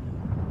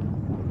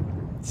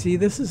 See,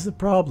 this is the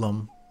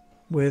problem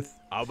with...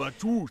 Have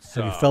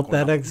you felt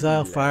that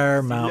exile?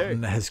 Fire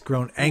Mountain has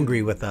grown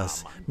angry with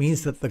us.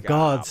 Means that the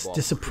gods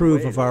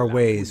disapprove of our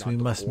ways. We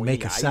must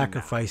make a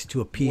sacrifice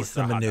to appease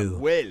them anew.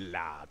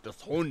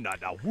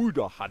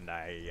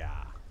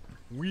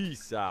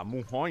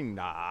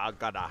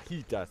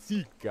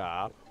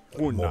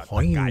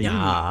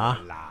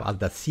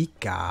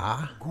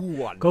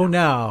 Go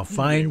now,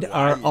 find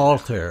our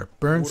altar,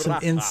 burn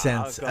some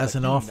incense as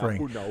an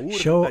offering,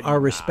 show our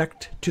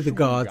respect to the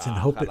gods and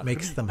hope it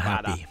makes them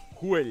happy.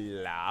 Now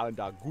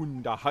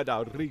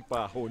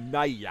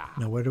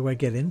where do I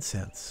get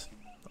incense?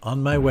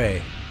 On my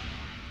way.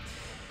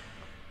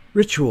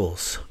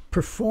 Rituals.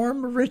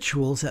 Perform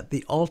rituals at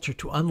the altar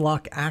to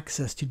unlock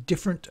access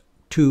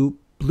to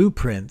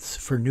blueprints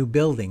for new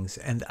buildings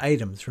and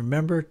items.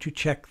 Remember to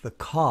check the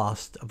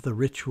cost of the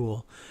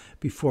ritual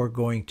before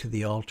going to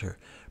the altar.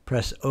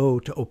 Press O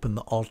to open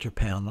the altar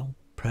panel.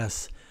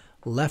 Press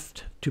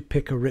left to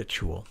pick a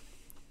ritual.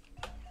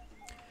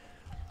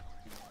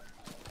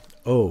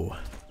 Oh.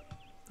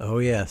 Oh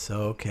yes,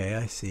 okay,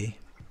 I see.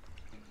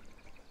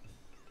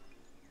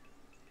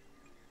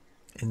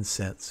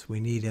 Incense. We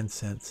need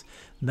incense.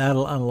 And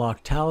that'll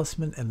unlock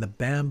talisman and the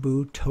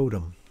bamboo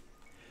totem.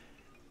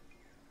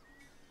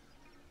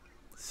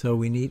 So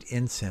we need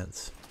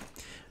incense.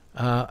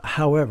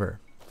 However,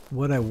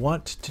 what I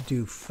want to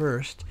do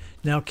first...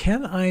 Now,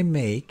 can I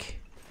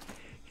make...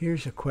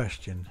 Here's a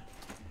question.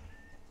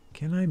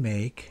 Can I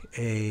make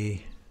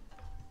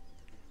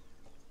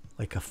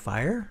like a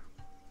fire?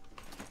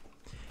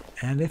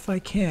 And if I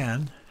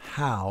can,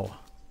 how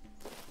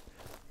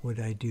would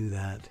I do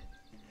that?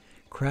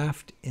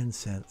 Craft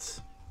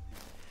incense.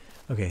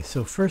 Okay,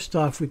 so first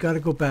off, we got to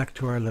go back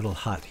to our little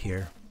hut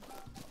here.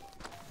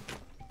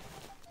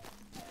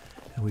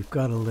 And we've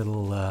got a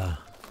little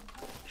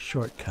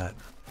shortcut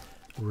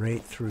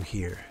right through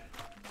here.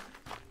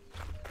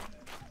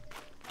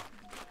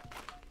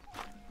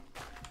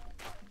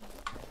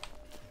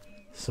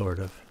 Sort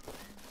of.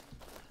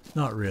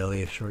 Not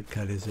really a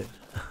shortcut, is it?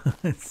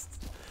 It's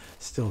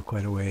still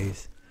quite a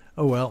ways.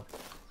 Oh well,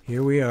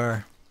 here we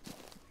are.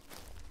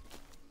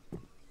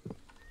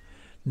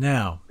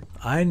 Now,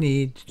 I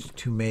need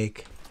to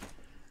make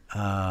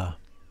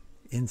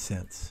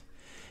incense.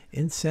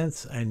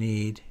 Incense, I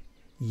need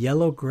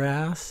yellow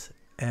grass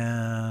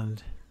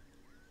and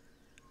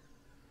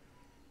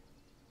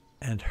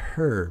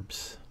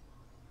herbs.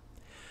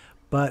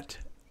 But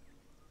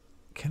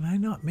can I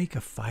not make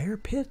a fire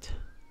pit?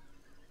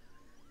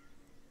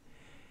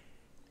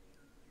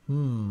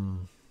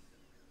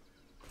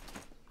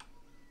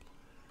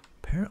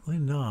 Apparently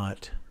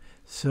not.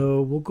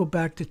 So we'll go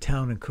back to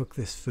town and cook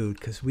this food,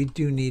 because we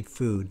do need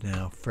food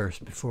now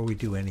first before we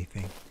do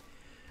anything.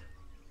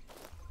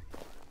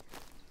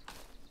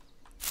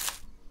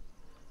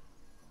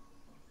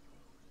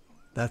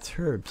 That's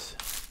herbs.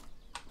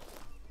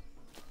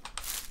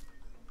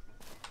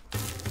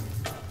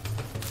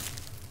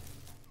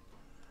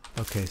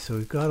 Okay, so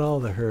we've got all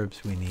the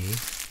herbs we need,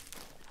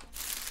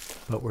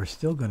 but we're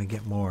still going to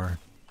get more.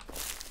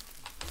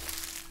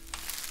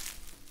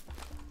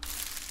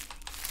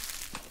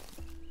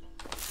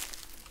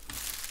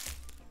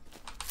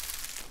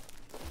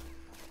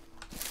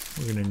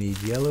 We're going to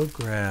need yellow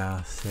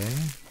grass, eh?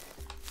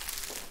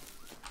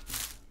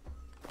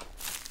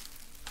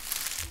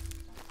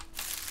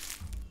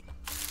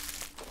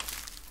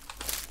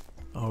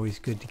 Always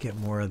good to get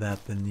more of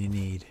that than you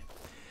need.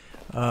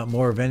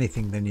 More of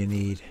anything than you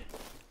need.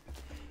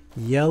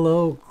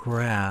 Yellow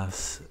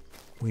grass.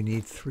 We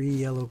need 3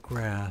 yellow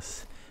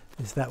grass.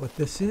 Is that what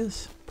this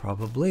is?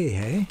 Probably,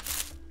 hey?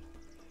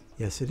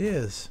 Yes, it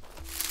is.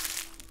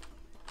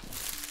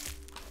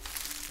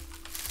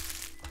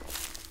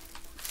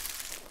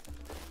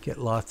 Get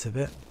lots of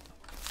it.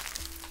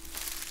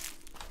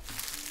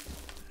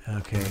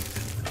 Okay.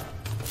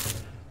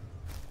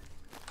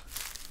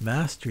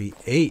 Mastery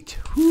 8.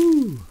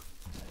 Whoo!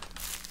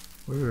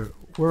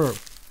 We're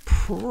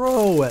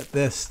pro at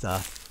this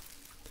stuff.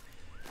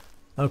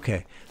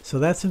 Okay, so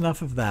that's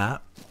enough of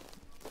that.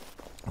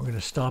 We're going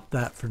to stop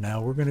that for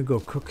now. We're going to go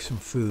cook some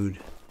food.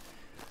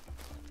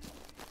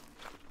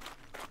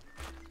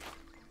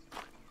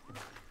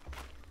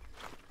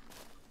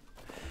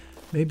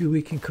 Maybe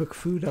we can cook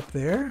food up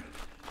there.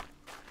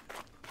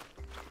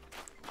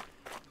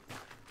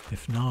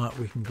 If not,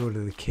 we can go to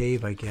the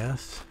cave, I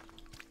guess.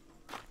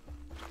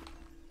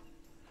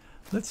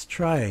 Let's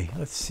try.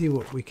 Let's see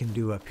what we can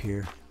do up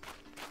here.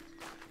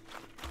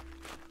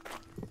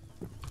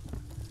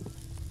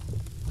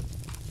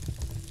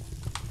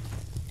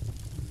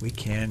 We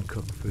can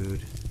cook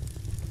food.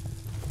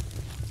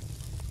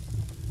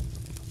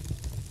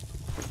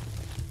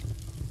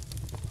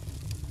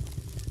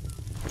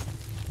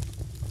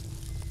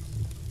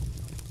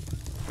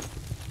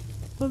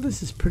 Well,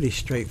 this is pretty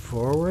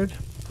straightforward.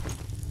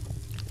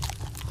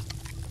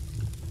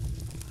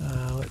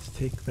 Let's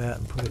take that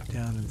and put it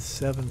down in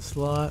 7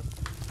 slot.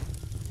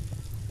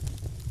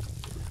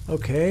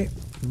 Okay,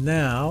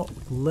 now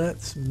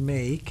let's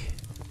make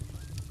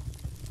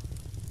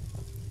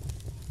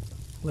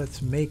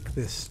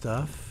this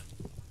stuff.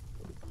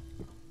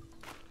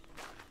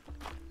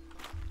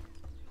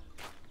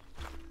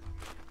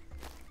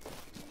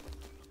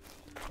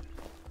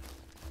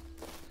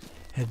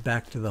 Head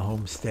back to the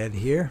homestead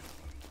here.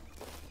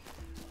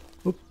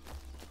 Oop.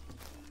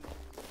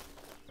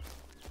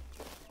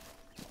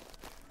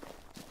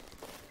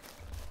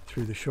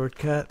 Through the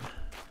shortcut.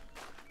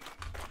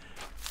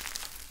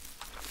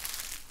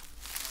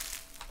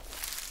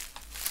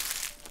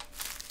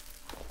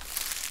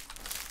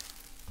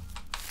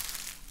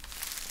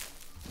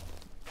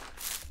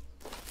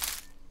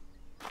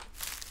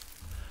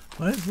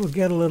 Might as well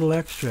get a little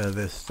extra of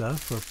this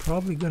stuff. We're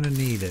probably going to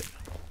need it.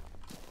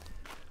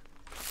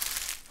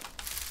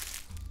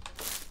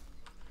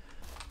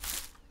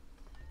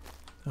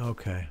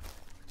 Okay.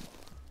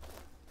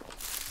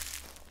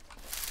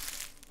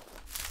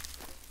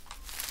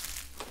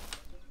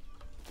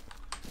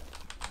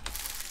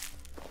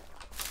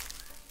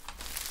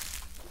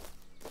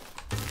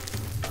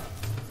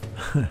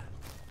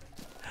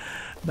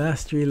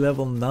 Mastery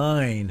level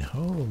 9.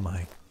 Oh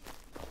my.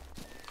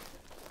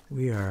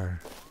 We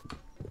are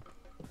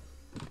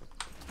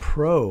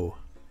pro.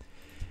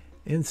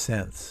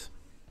 Incense.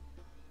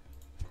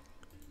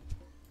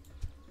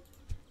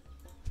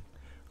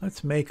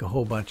 Let's make a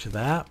whole bunch of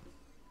that.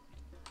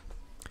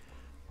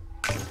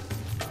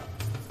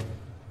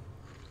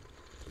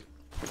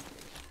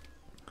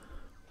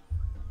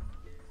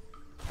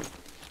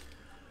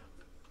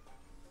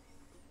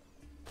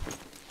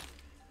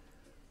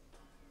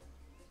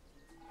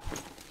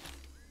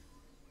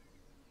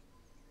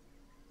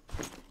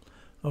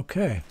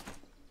 Okay.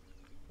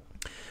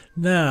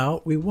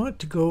 Now we want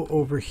to go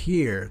over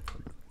here,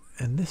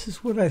 and this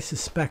is what I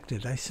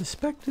suspected. I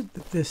suspected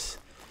that this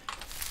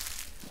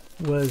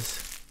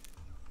was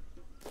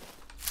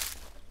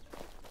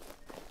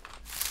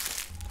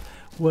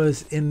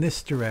in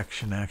this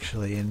direction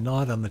actually, and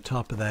not on the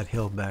top of that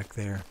hill back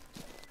there.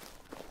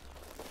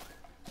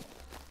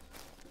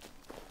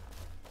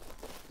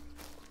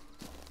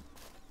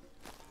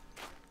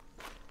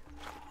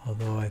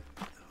 Although I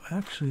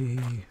actually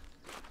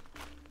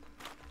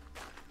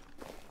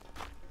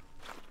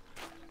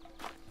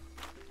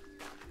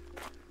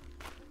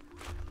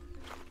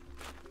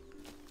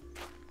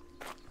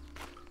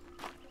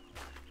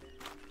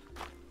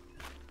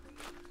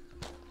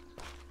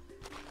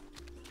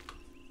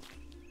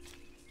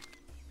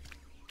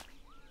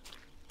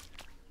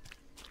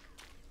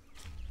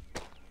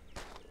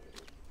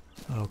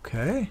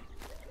okay.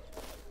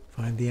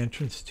 Find the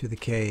entrance to the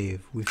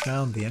cave. We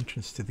found the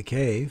entrance to the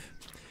cave.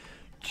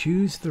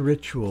 Choose the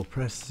ritual.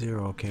 Press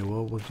 0. Okay,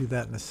 well, we'll do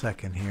that in a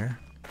second here.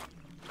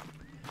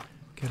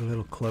 Get a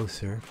little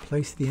closer.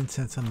 Place the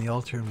incense on the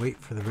altar and wait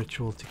for the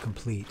ritual to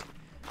complete.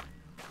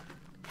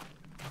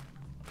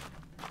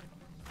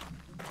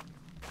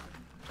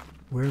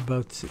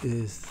 Whereabouts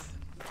is...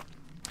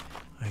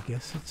 I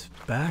guess it's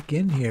back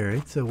in here.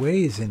 It's a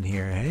ways in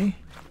here, eh?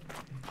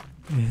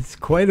 It's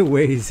quite a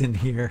ways in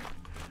here.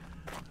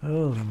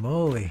 Holy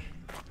moly.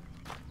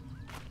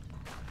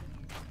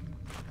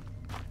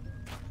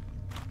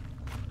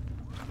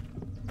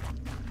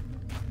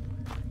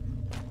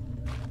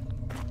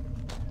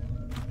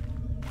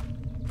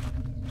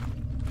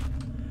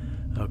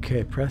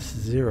 Okay, press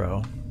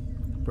 0,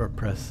 or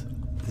press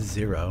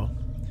 0.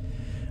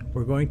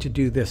 We're going to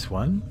do this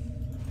one.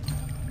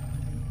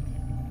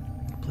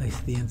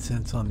 Place the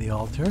incense on the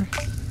altar.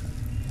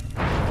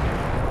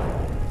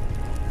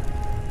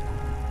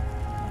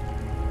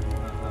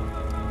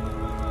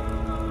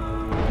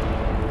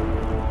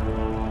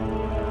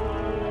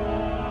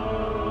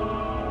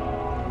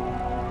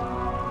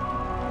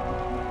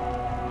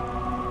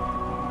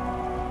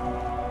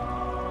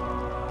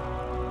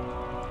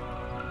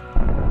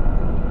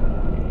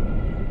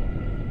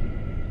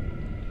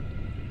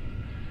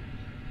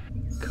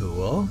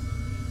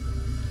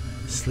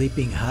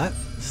 Sleeping hut.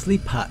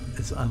 Sleep hut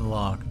is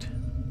unlocked.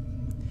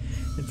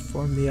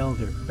 Inform the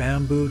elder.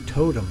 Bamboo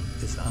totem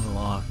is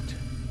unlocked.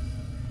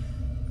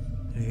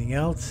 Anything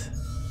else?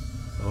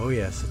 Oh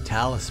yes, a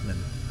talisman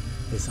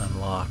is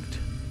unlocked.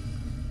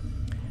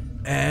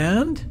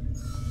 And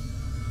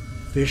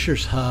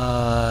Fisher's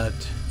hut.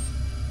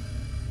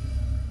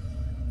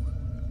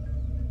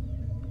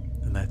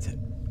 And that's it.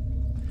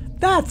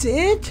 That's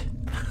it?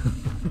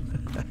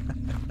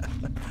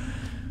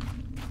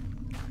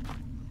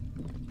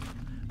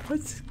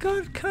 It's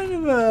got kind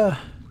of a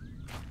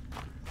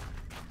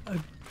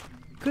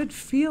good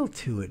feel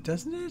to it,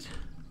 doesn't it?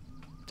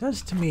 It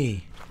does to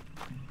me.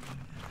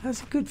 It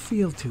has a good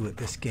feel to it,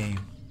 this game.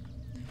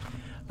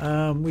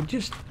 We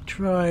just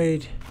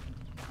tried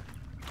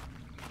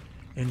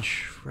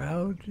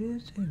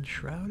Enshrouded?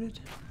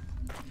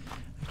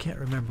 I can't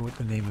remember what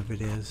the name of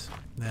it is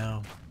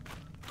now.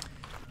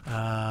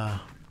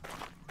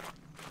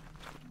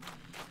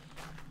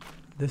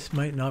 This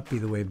might not be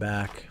the way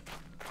back.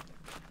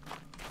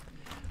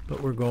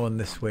 But we're going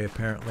this way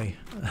apparently.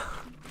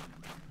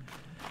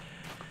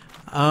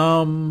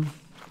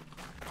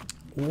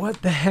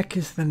 What the heck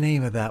is the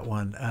name of that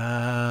one?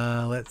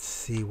 Let's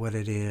see what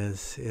it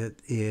is.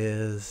 It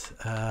is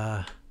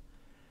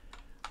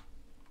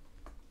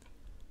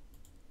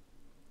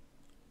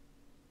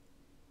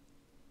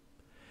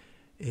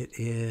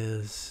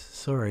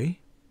sorry.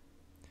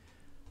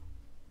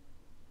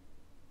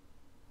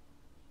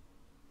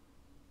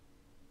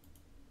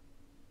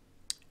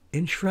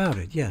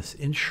 Enshrouded, yes,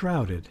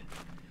 Enshrouded.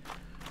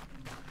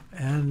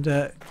 And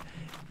it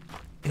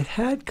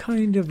had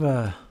kind of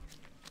a...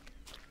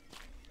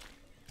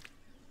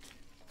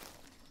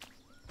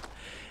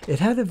 It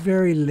had a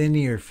very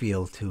linear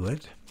feel to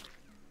it,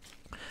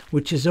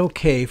 which is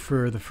okay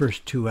for the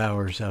first 2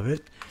 hours of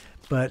it,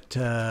 but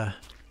I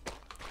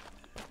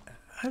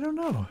don't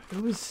know.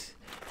 It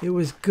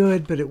was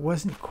good, but it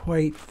wasn't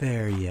quite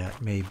there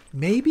yet.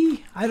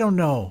 Maybe? I don't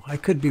know. I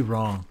could be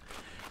wrong.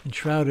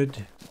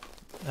 Enshrouded,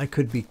 I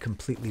could be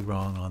completely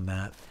wrong on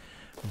that,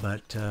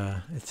 but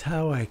it's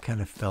how I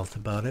kind of felt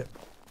about it.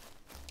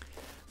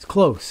 It's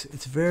close.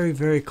 It's very,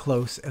 very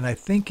close, and I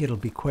think it'll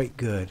be quite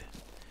good.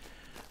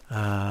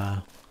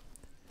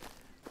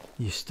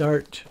 You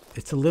start,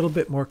 it's a little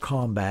bit more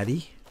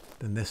combat-y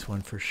than this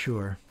one for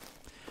sure.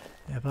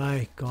 Have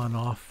I gone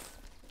off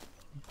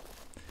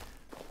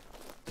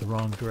the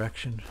wrong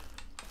direction?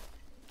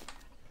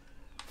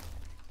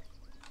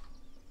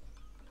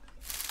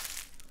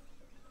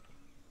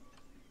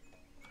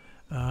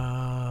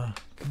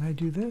 Can I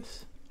do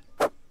this?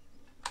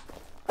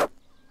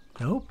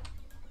 Nope.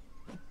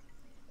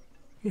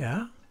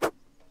 Yeah.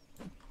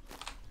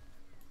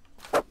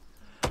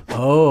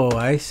 Oh,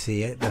 I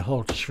see it. The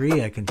whole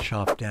tree I can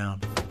chop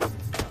down.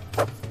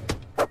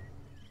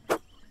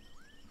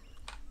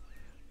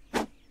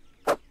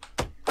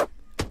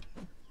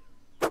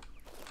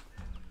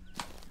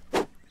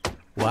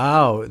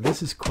 Wow,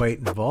 this is quite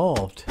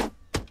involved.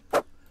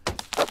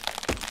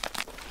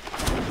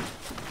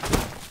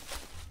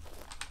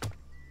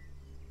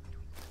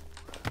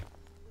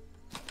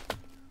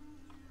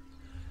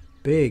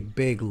 Big,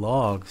 big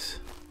logs.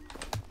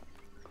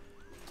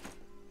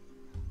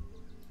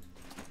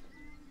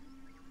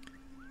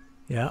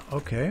 Yeah,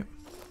 okay.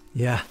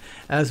 Yeah,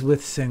 as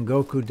with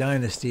Sengoku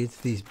Dynasty, it's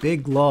these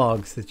big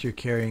logs that you're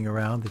carrying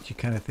around that you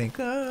kind of think,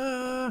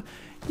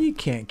 you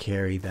can't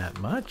carry that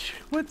much.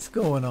 What's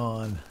going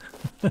on?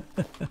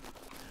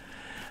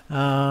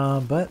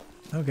 But,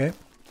 okay.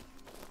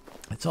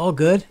 It's all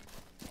good.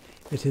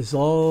 It is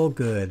all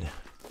good.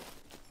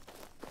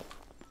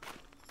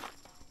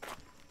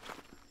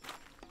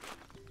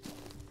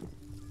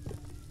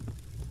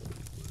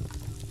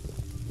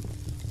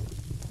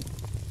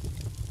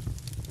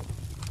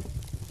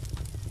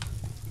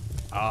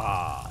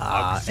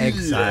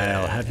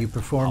 Exile, have you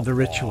performed the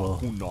ritual?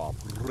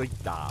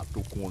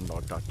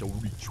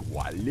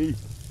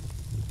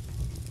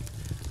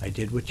 I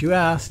did what you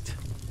asked.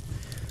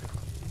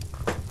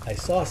 I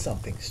saw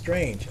something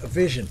strange. A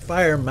vision.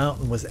 Fire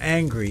Mountain was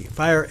angry.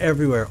 Fire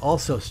everywhere.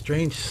 Also,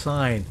 strange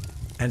sign.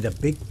 And a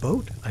big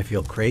boat? I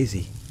feel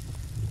crazy.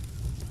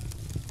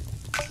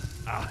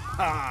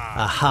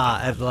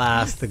 Aha, at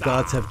last, the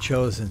gods have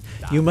chosen.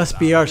 You must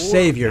be our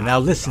savior. Now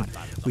listen,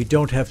 we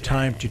don't have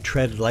time to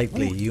tread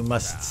lightly. You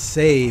must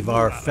save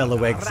our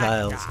fellow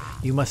exiles.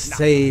 You must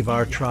save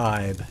our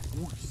tribe.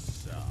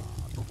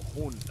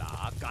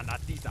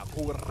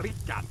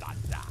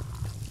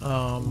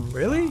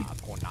 Really?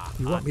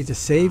 You want me to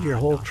save your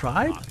whole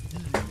tribe?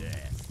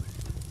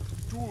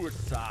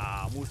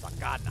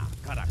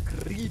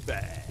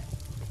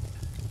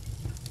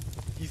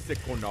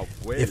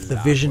 If the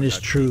vision is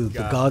true,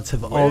 the gods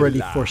have already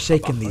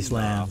forsaken these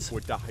lands.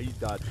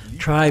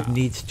 Tribe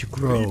needs to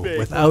grow.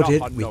 Without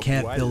it, we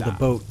can't build a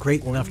boat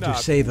great enough to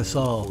save us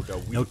all.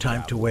 No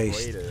time to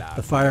waste.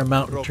 The Fire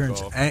Mountain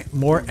turns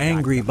more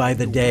angry by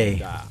the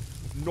day.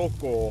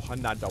 Noko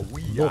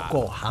Hanadawiya.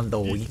 Noko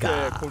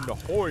Handawiga.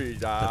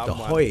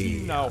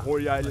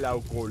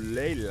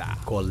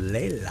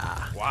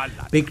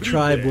 Kolela. Big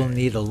tribe will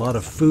need a lot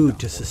of food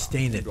to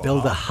sustain it.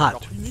 Build a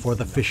hut for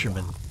the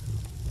fishermen.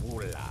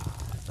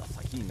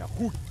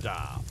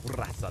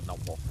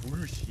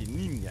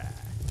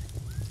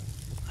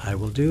 I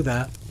will do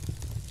that.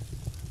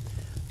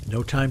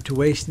 No time to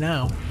waste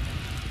now.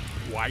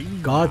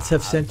 Gods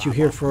have sent you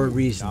here for a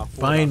reason.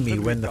 Find me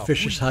when the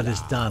fisher's hut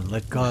is done.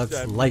 Let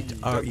gods light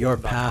your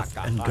path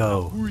and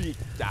go.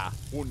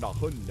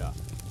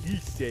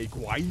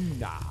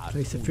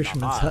 Place a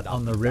fisherman's hut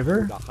on the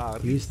river.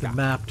 Use the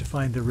map to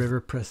find the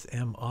river. Press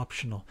M,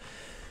 optional.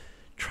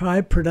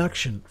 Tribe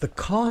production. The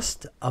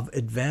cost of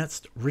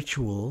advanced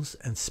rituals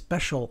and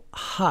special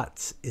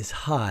huts is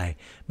high.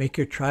 Make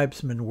your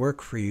tribesmen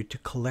work for you to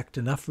collect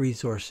enough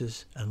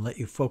resources and let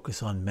you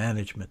focus on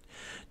management.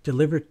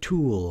 Deliver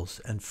tools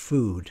and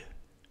food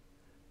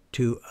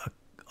to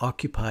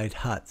occupied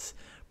huts.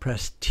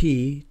 Press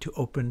T to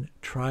open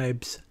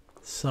tribes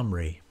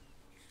summary.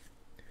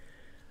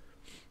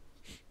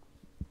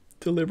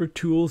 Deliver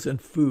tools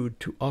and food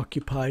to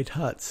occupied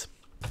huts.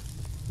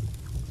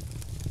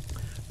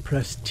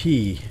 Press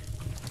T.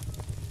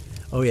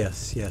 Oh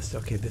yes, yes.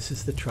 Okay, this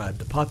is the tribe.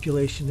 The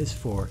population is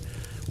 4.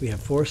 We have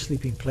 4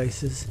 sleeping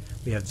places.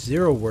 We have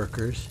 0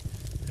 workers.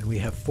 And we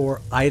have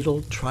 4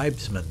 idle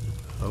tribesmen.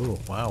 Oh,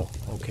 wow.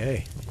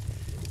 Okay.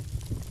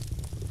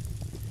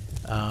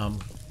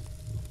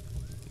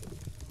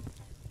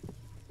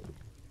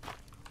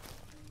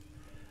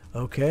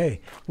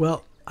 Okay.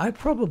 Well, I've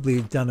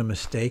probably done a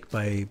mistake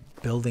by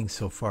building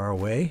so far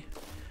away.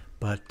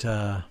 But...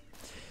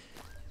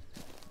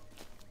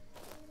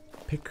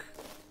 pick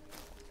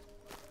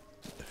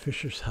the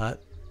fisher's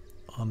hut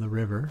on the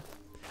river.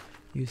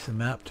 Use the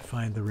map to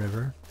find the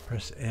river.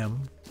 Press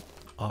M,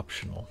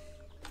 optional.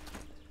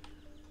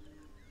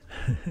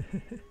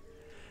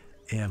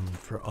 M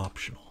for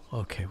optional.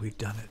 Okay, we've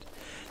done it.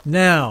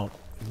 Now,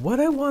 what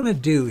I want to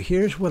do,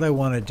 here's what I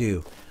want to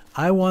do.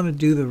 I want to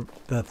do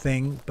the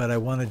thing, but I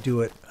want to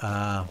do it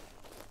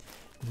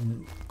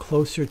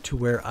closer to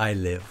where I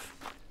live.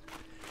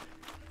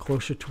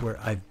 Closer to where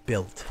I've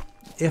built,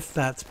 if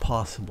that's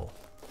possible.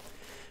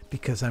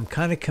 Because I'm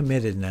kind of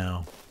committed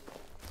now,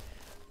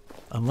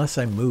 unless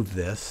I move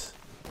this,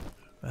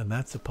 and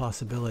that's a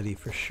possibility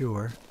for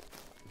sure.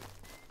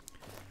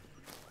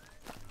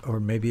 Or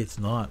maybe it's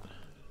not.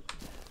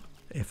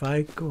 If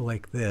I go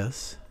like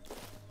this,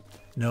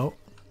 no,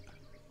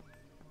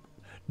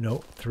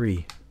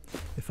 3.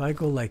 If I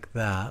go like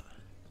that,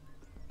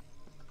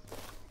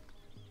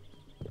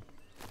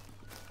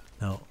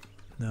 no,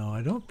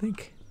 I don't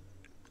think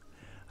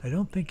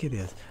it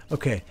is.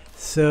 Okay,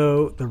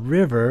 so the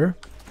river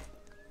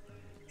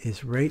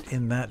is right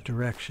in that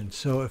direction.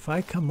 So if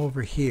I come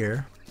over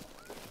here,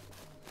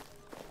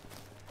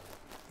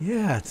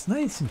 yeah, it's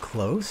nice and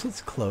close.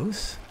 It's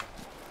close.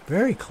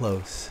 Very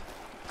close.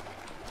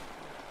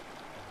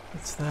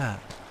 What's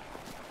that?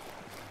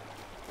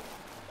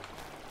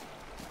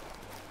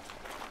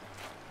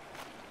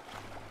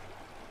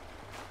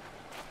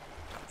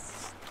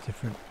 It's a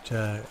different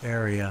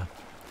area.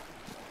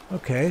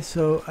 Okay,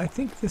 so I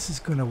think this is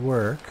going to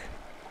work.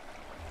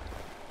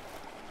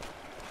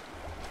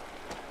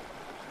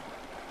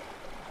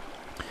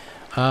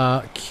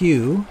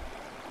 Q,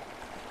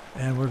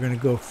 and we're going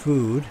to go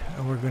food,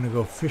 and we're going to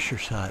go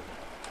fisher's hut.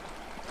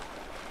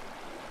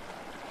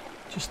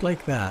 Just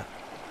like that.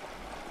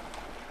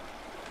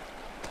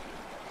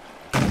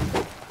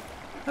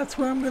 That's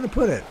where I'm going to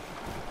put it.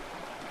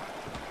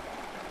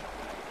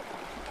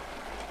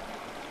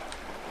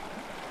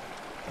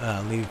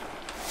 Leave.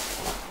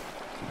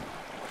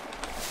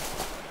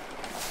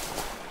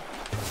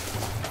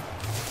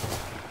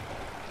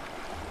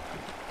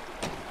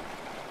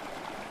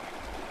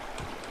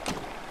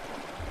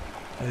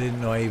 I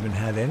didn't know I even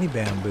had any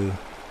bamboo.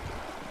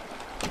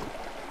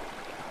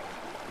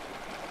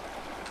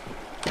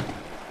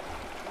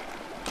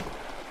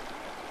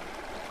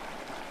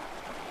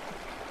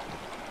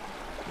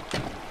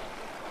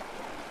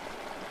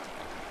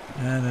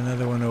 And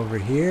another one over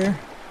here.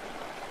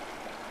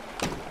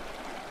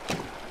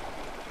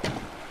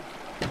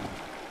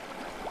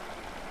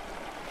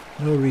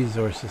 No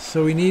resources,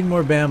 so we need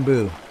more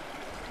bamboo.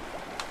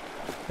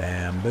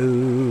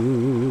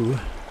 Bamboo.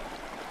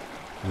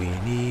 We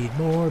need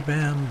more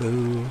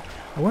bamboo.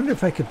 I wonder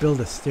if I could build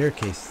a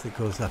staircase that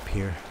goes up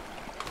here,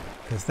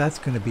 because that's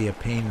going to be a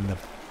pain in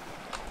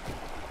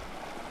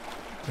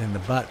the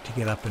butt to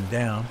get up and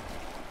down.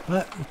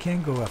 But you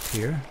can go up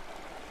here,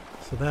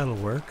 so that'll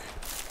work.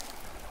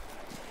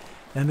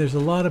 And there's a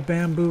lot of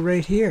bamboo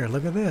right here.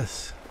 Look at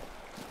this.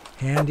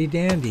 Handy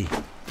dandy.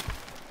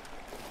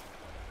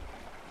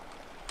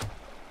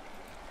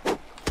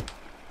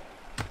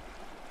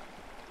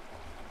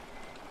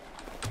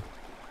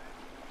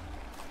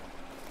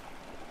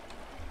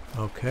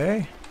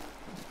 Okay.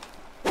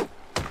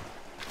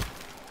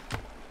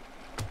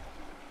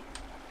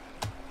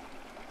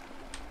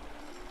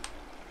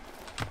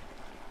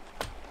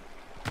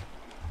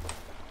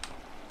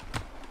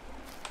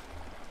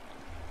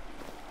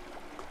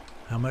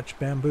 How much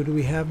bamboo do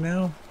we have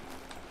now?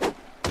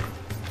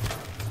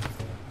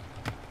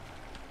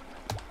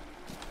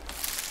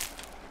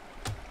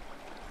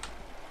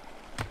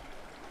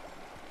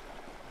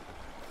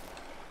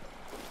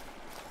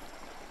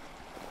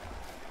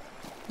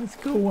 Let's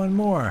go one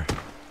more.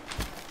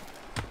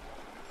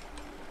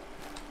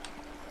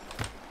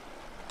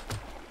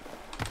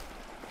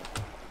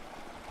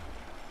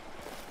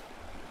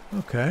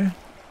 Okay.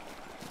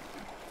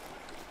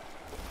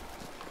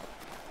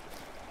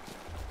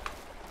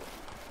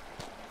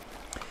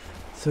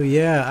 So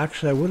yeah,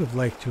 actually I would have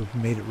liked to have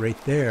made it right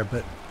there,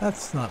 but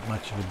that's not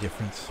much of a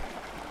difference.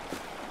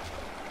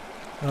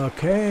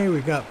 Okay, we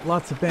got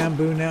lots of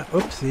bamboo now.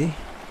 Oopsie.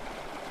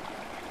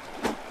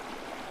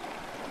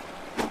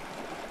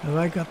 Have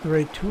I got the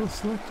right tool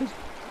selected?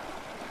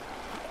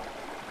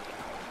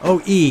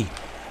 Oh, E.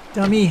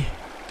 Dummy.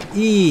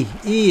 E.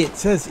 E. It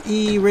says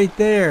E right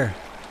there.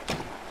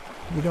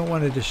 You don't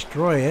want to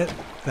destroy it.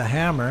 The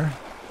hammer.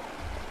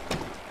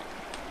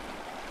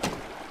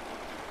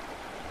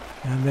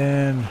 And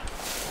then...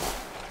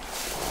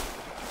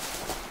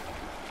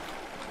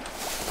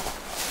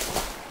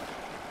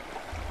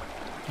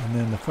 and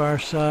then the far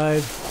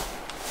side.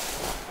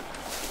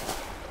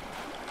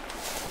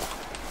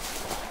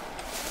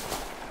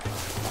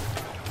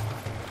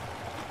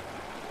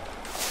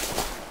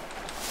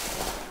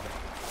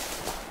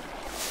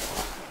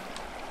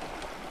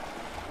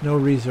 No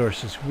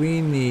resources.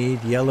 We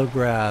need yellow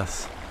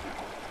grass.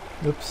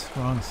 Oops,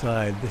 wrong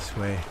side. This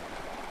way.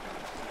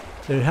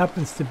 There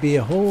happens to be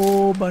a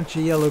whole bunch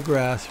of yellow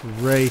grass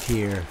right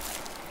here.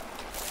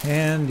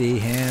 Handy,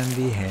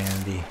 handy,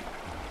 handy.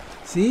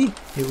 See?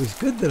 It was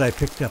good that I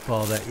picked up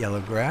all that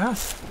yellow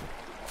grass.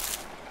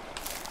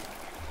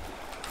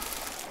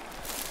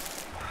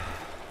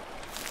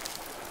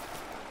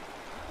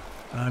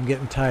 I'm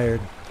getting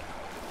tired.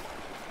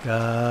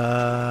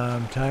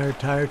 I'm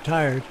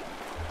tired.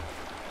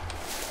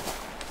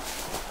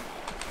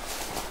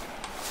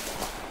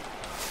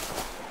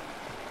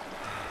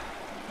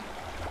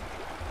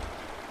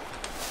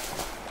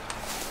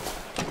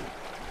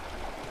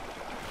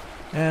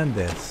 And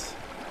this.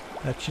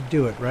 That should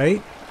do it,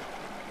 right?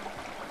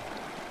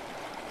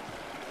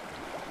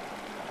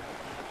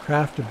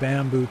 Craft a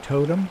bamboo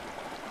totem.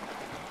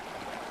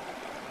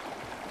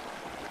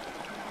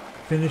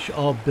 Finish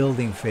all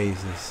building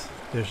phases.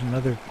 There's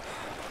another...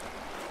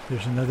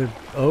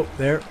 oh,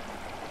 there.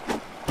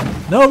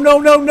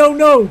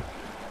 No!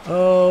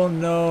 Oh,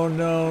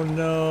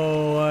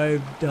 no.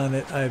 I've done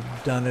it.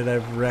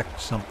 I've wrecked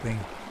something.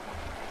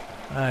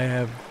 I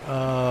have...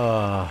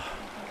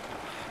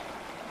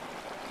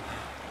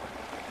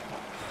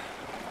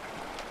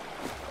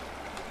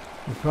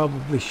 You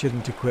probably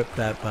shouldn't equip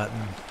that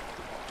button.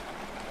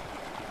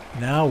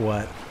 Now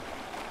what?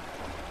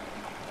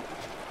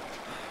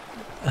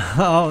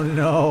 Oh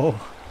no.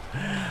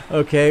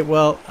 Okay,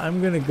 well,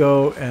 I'm gonna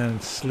go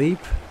and sleep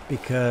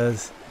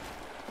because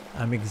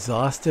I'm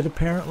exhausted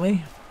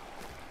apparently.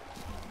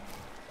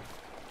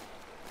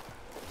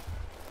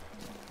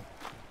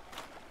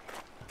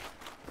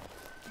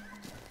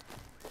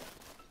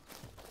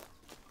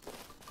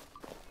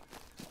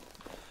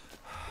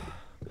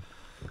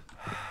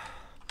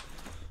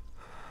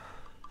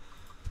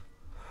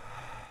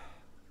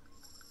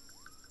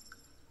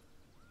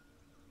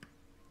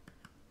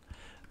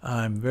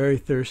 I'm very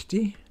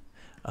thirsty.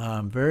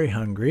 I'm very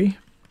hungry.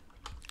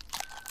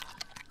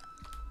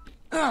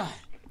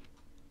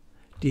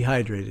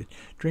 Dehydrated.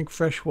 Drink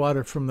fresh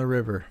water from the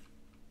river.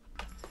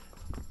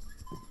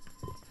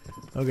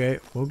 Okay,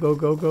 we'll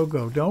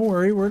go. Don't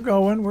worry, we're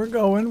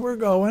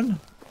going.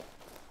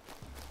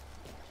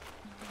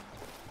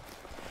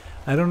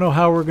 I don't know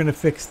how we're going to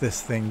fix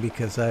this thing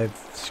because I've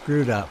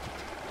screwed up.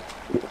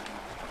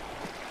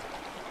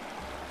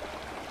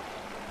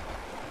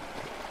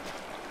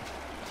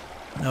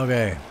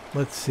 Okay,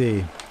 let's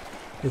see.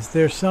 Is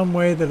there some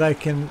way that I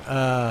can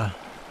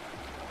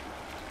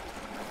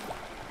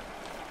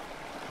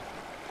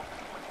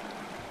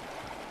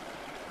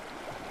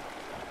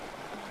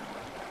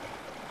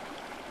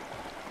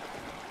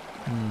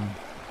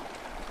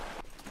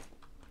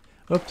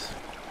Oops.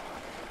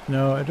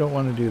 No, I don't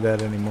want to do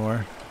that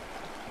anymore.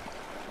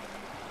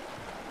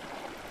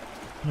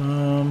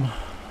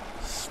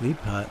 Sleep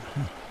hut.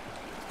 Huh.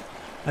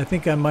 I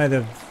think I might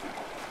have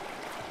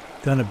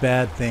done a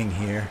bad thing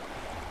here.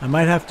 I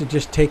might have to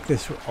just take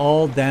this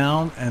all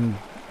down and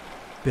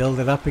build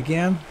it up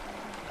again.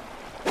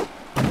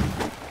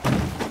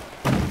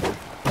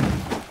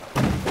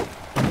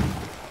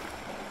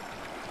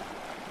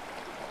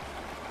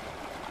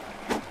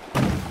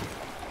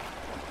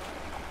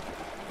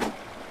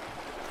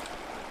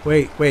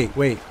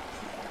 Wait.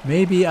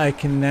 Maybe I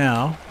can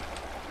now.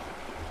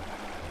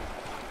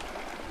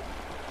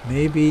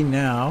 Maybe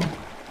now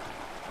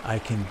I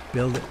can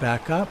build it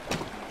back up.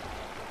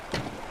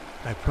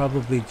 I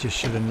probably just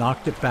should have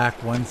knocked it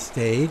back one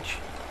stage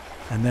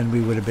and then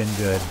we would have been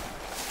good.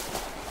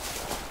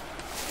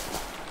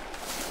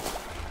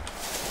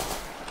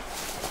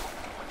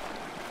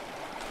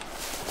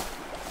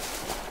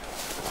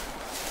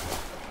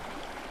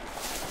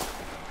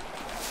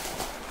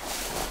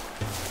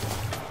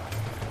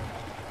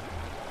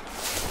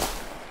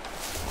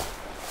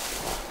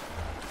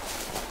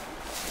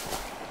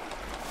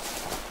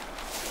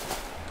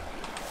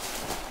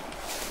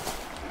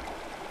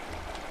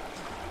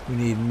 We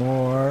need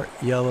more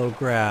yellow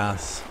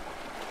grass.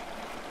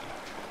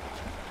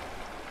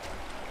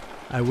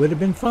 I would have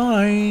been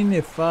fine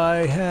if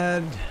I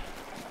had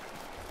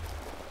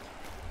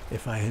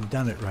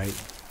done it right.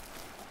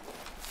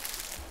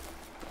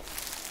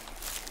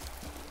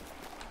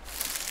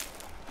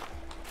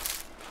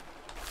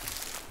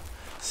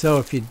 So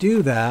if you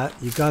do that,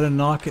 you got to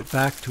knock it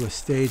back to a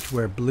stage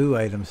where blue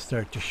items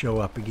start to show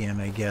up again,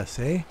 I guess,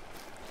 eh?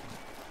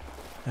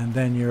 And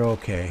then you're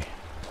okay.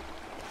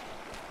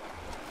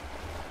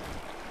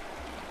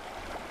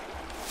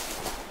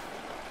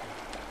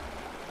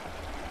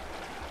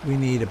 We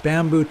need a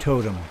bamboo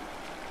totem.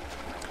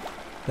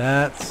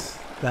 That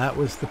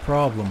was the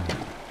problem.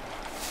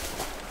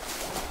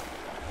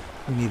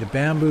 We need a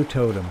bamboo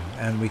totem,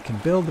 and we can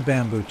build a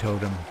bamboo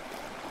totem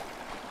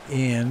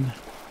in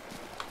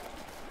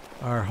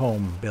our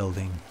home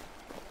building,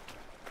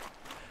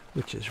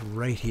 which is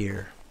right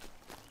here.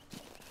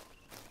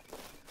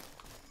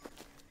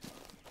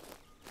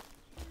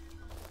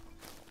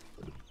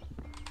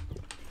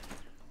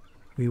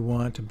 We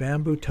want a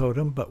bamboo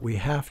totem, but we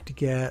have to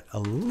get a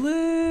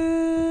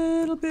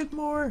little bit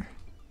more.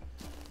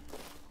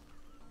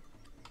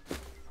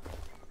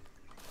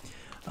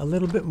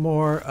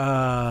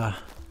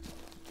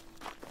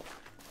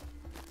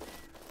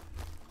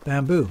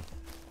 Bamboo.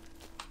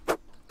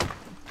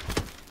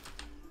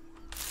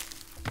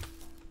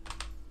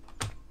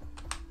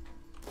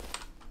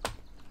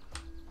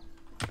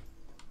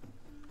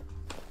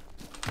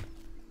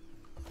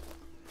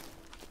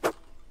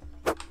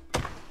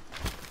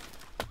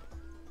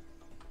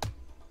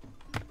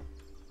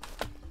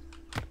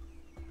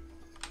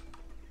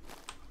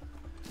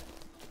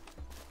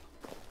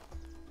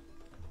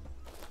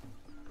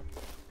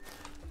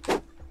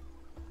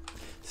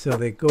 So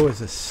they go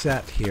as a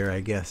set here, I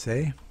guess,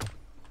 eh?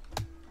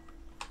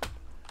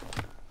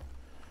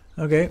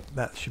 Okay,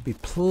 that should be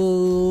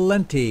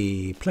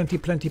plenty. Plenty,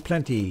 plenty,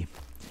 plenty.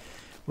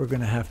 We're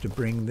going to have to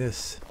bring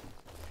this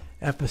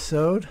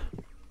episode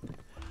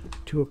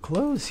to a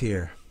close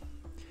here.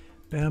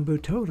 Bamboo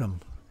totem.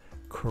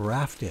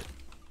 Craft it.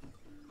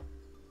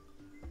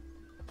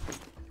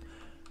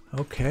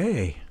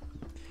 Okay.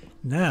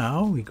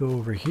 Now we go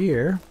over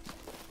here.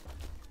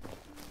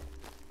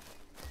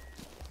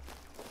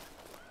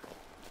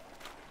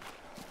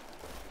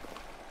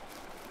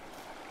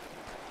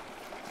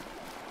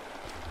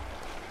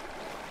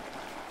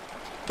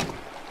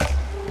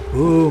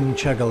 Boom,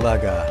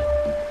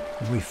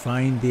 chugga-lugga. We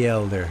find the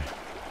elder.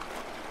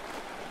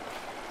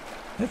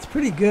 That's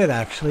pretty good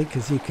actually,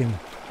 because you can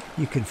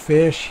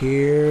fish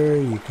here,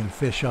 you can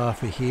fish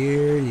off of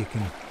here, you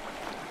can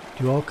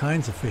do all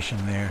kinds of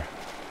fishing there.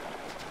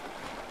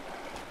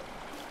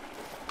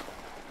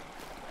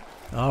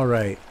 All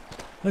right,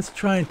 let's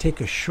try and take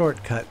a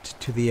shortcut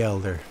to the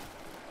elder,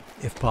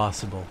 if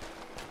possible.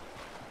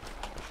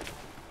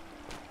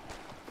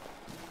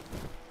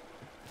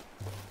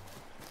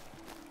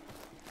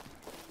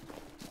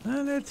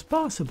 And it's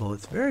possible.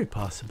 It's very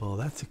possible.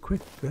 That's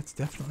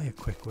definitely a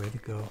quick way to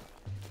go.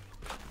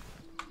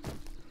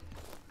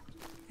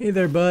 Hey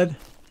there, bud.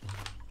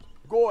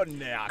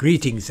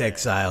 Greetings,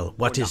 exile.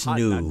 What is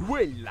new?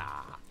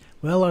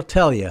 Well, I'll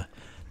tell you.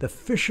 The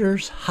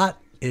fisher's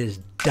hut is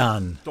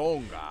done.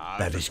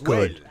 That is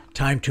good.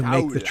 Time to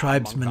make the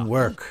tribesmen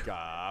work.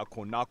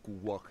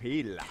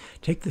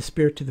 Take the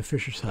spear to the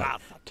fisher's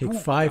hut. Take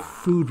 5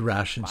 food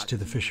rations to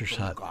the fisher's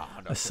hut.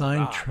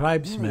 Assign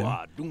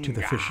tribesmen to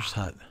the fisher's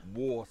hut.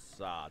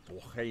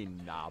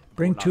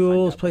 Bring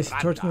tools, place a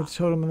torch with the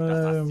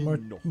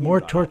totem.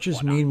 More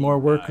torches mean more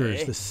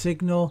workers. The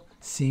signal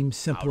seems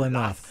simple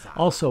enough.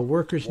 Also,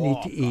 workers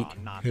need to eat.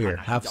 Here,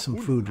 have some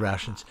food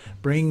rations.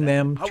 Bring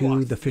them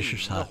to the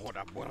fisher's hut.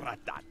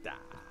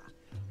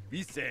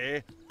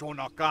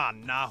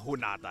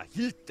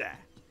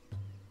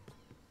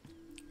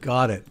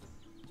 Got it.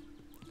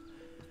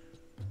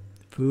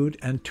 Food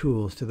and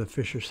tools to the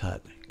fisher's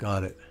hut.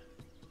 Got it.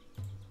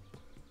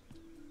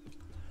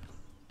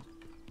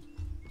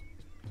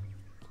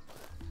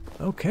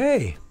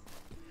 Okay.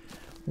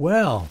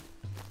 Well,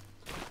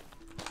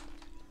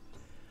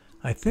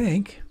 I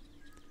think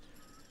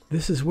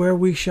this is where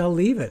we shall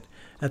leave it.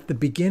 At the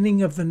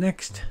beginning of the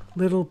next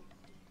little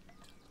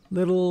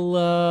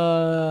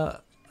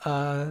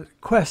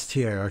quest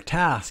here, or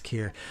task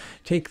here.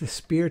 Take the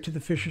spear to the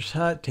fisher's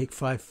hut. Take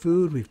 5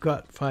 food. We've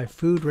got 5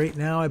 food right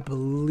now, I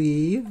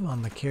believe,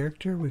 on the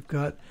character. We've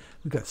got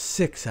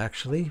 6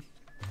 actually.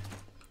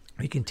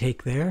 We can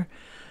take there,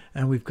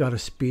 and we've got a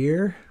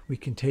spear. We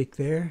can take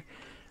there.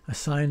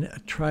 Assign a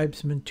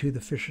tribesman to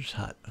the fisher's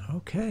hut.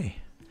 Okay.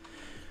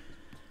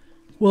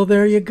 Well,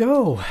 there you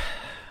go.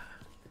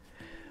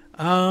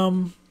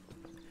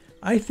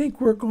 I think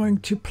we're going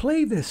to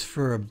play this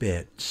for a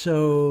bit.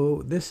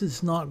 So this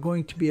is not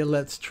going to be a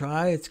let's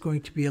try. It's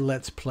going to be a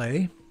let's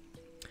play.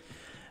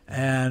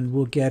 And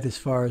we'll get as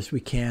far as we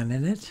can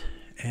in it.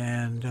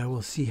 And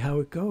we'll see how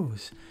it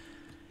goes.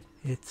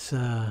 It's,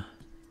 yeah,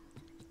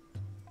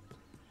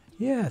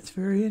 it's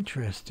very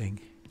interesting.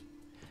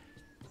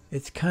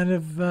 It's kind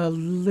of a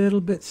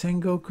little bit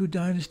Sengoku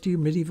Dynasty,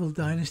 Medieval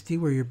Dynasty,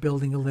 where you're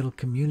building a little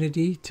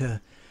community to...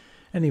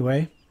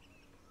 Anyway.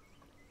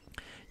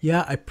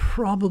 Yeah, I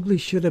probably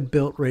should have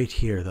built right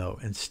here, though,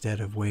 instead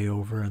of way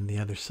over on the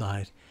other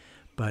side.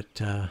 But,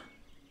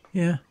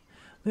 yeah,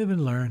 live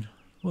and learn.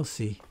 We'll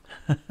see.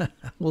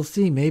 We'll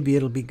see. Maybe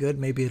it'll be good.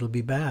 Maybe it'll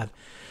be bad.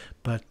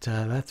 But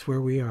that's where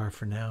we are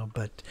for now.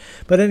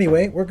 But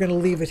anyway, we're going to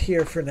leave it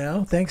here for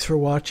now. Thanks for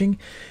watching.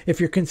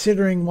 If you're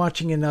considering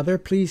watching another,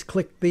 please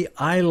click the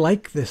I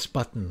like this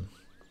button.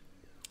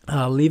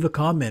 Leave a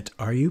comment.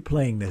 Are you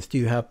playing this? Do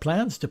you have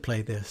plans to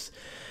play this?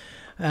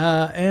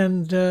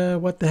 And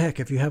what the heck,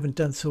 if you haven't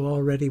done so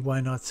already, why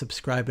not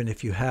subscribe? And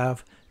if you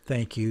have,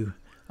 thank you.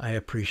 I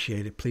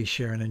appreciate it. Please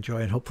share and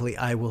enjoy. And hopefully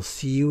I will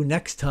see you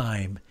next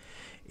time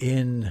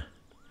in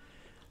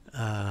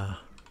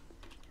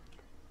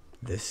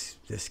this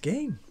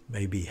game.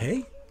 Maybe,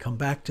 hey, come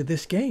back to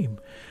this game.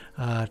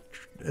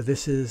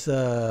 This is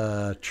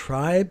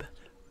Tribe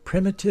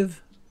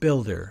Primitive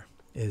Builder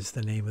is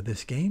the name of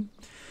this game.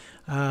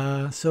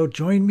 So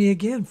join me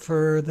again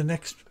for the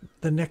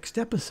next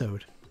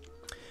episode.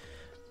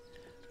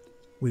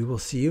 We will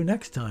see you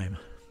next time.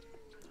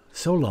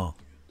 So long.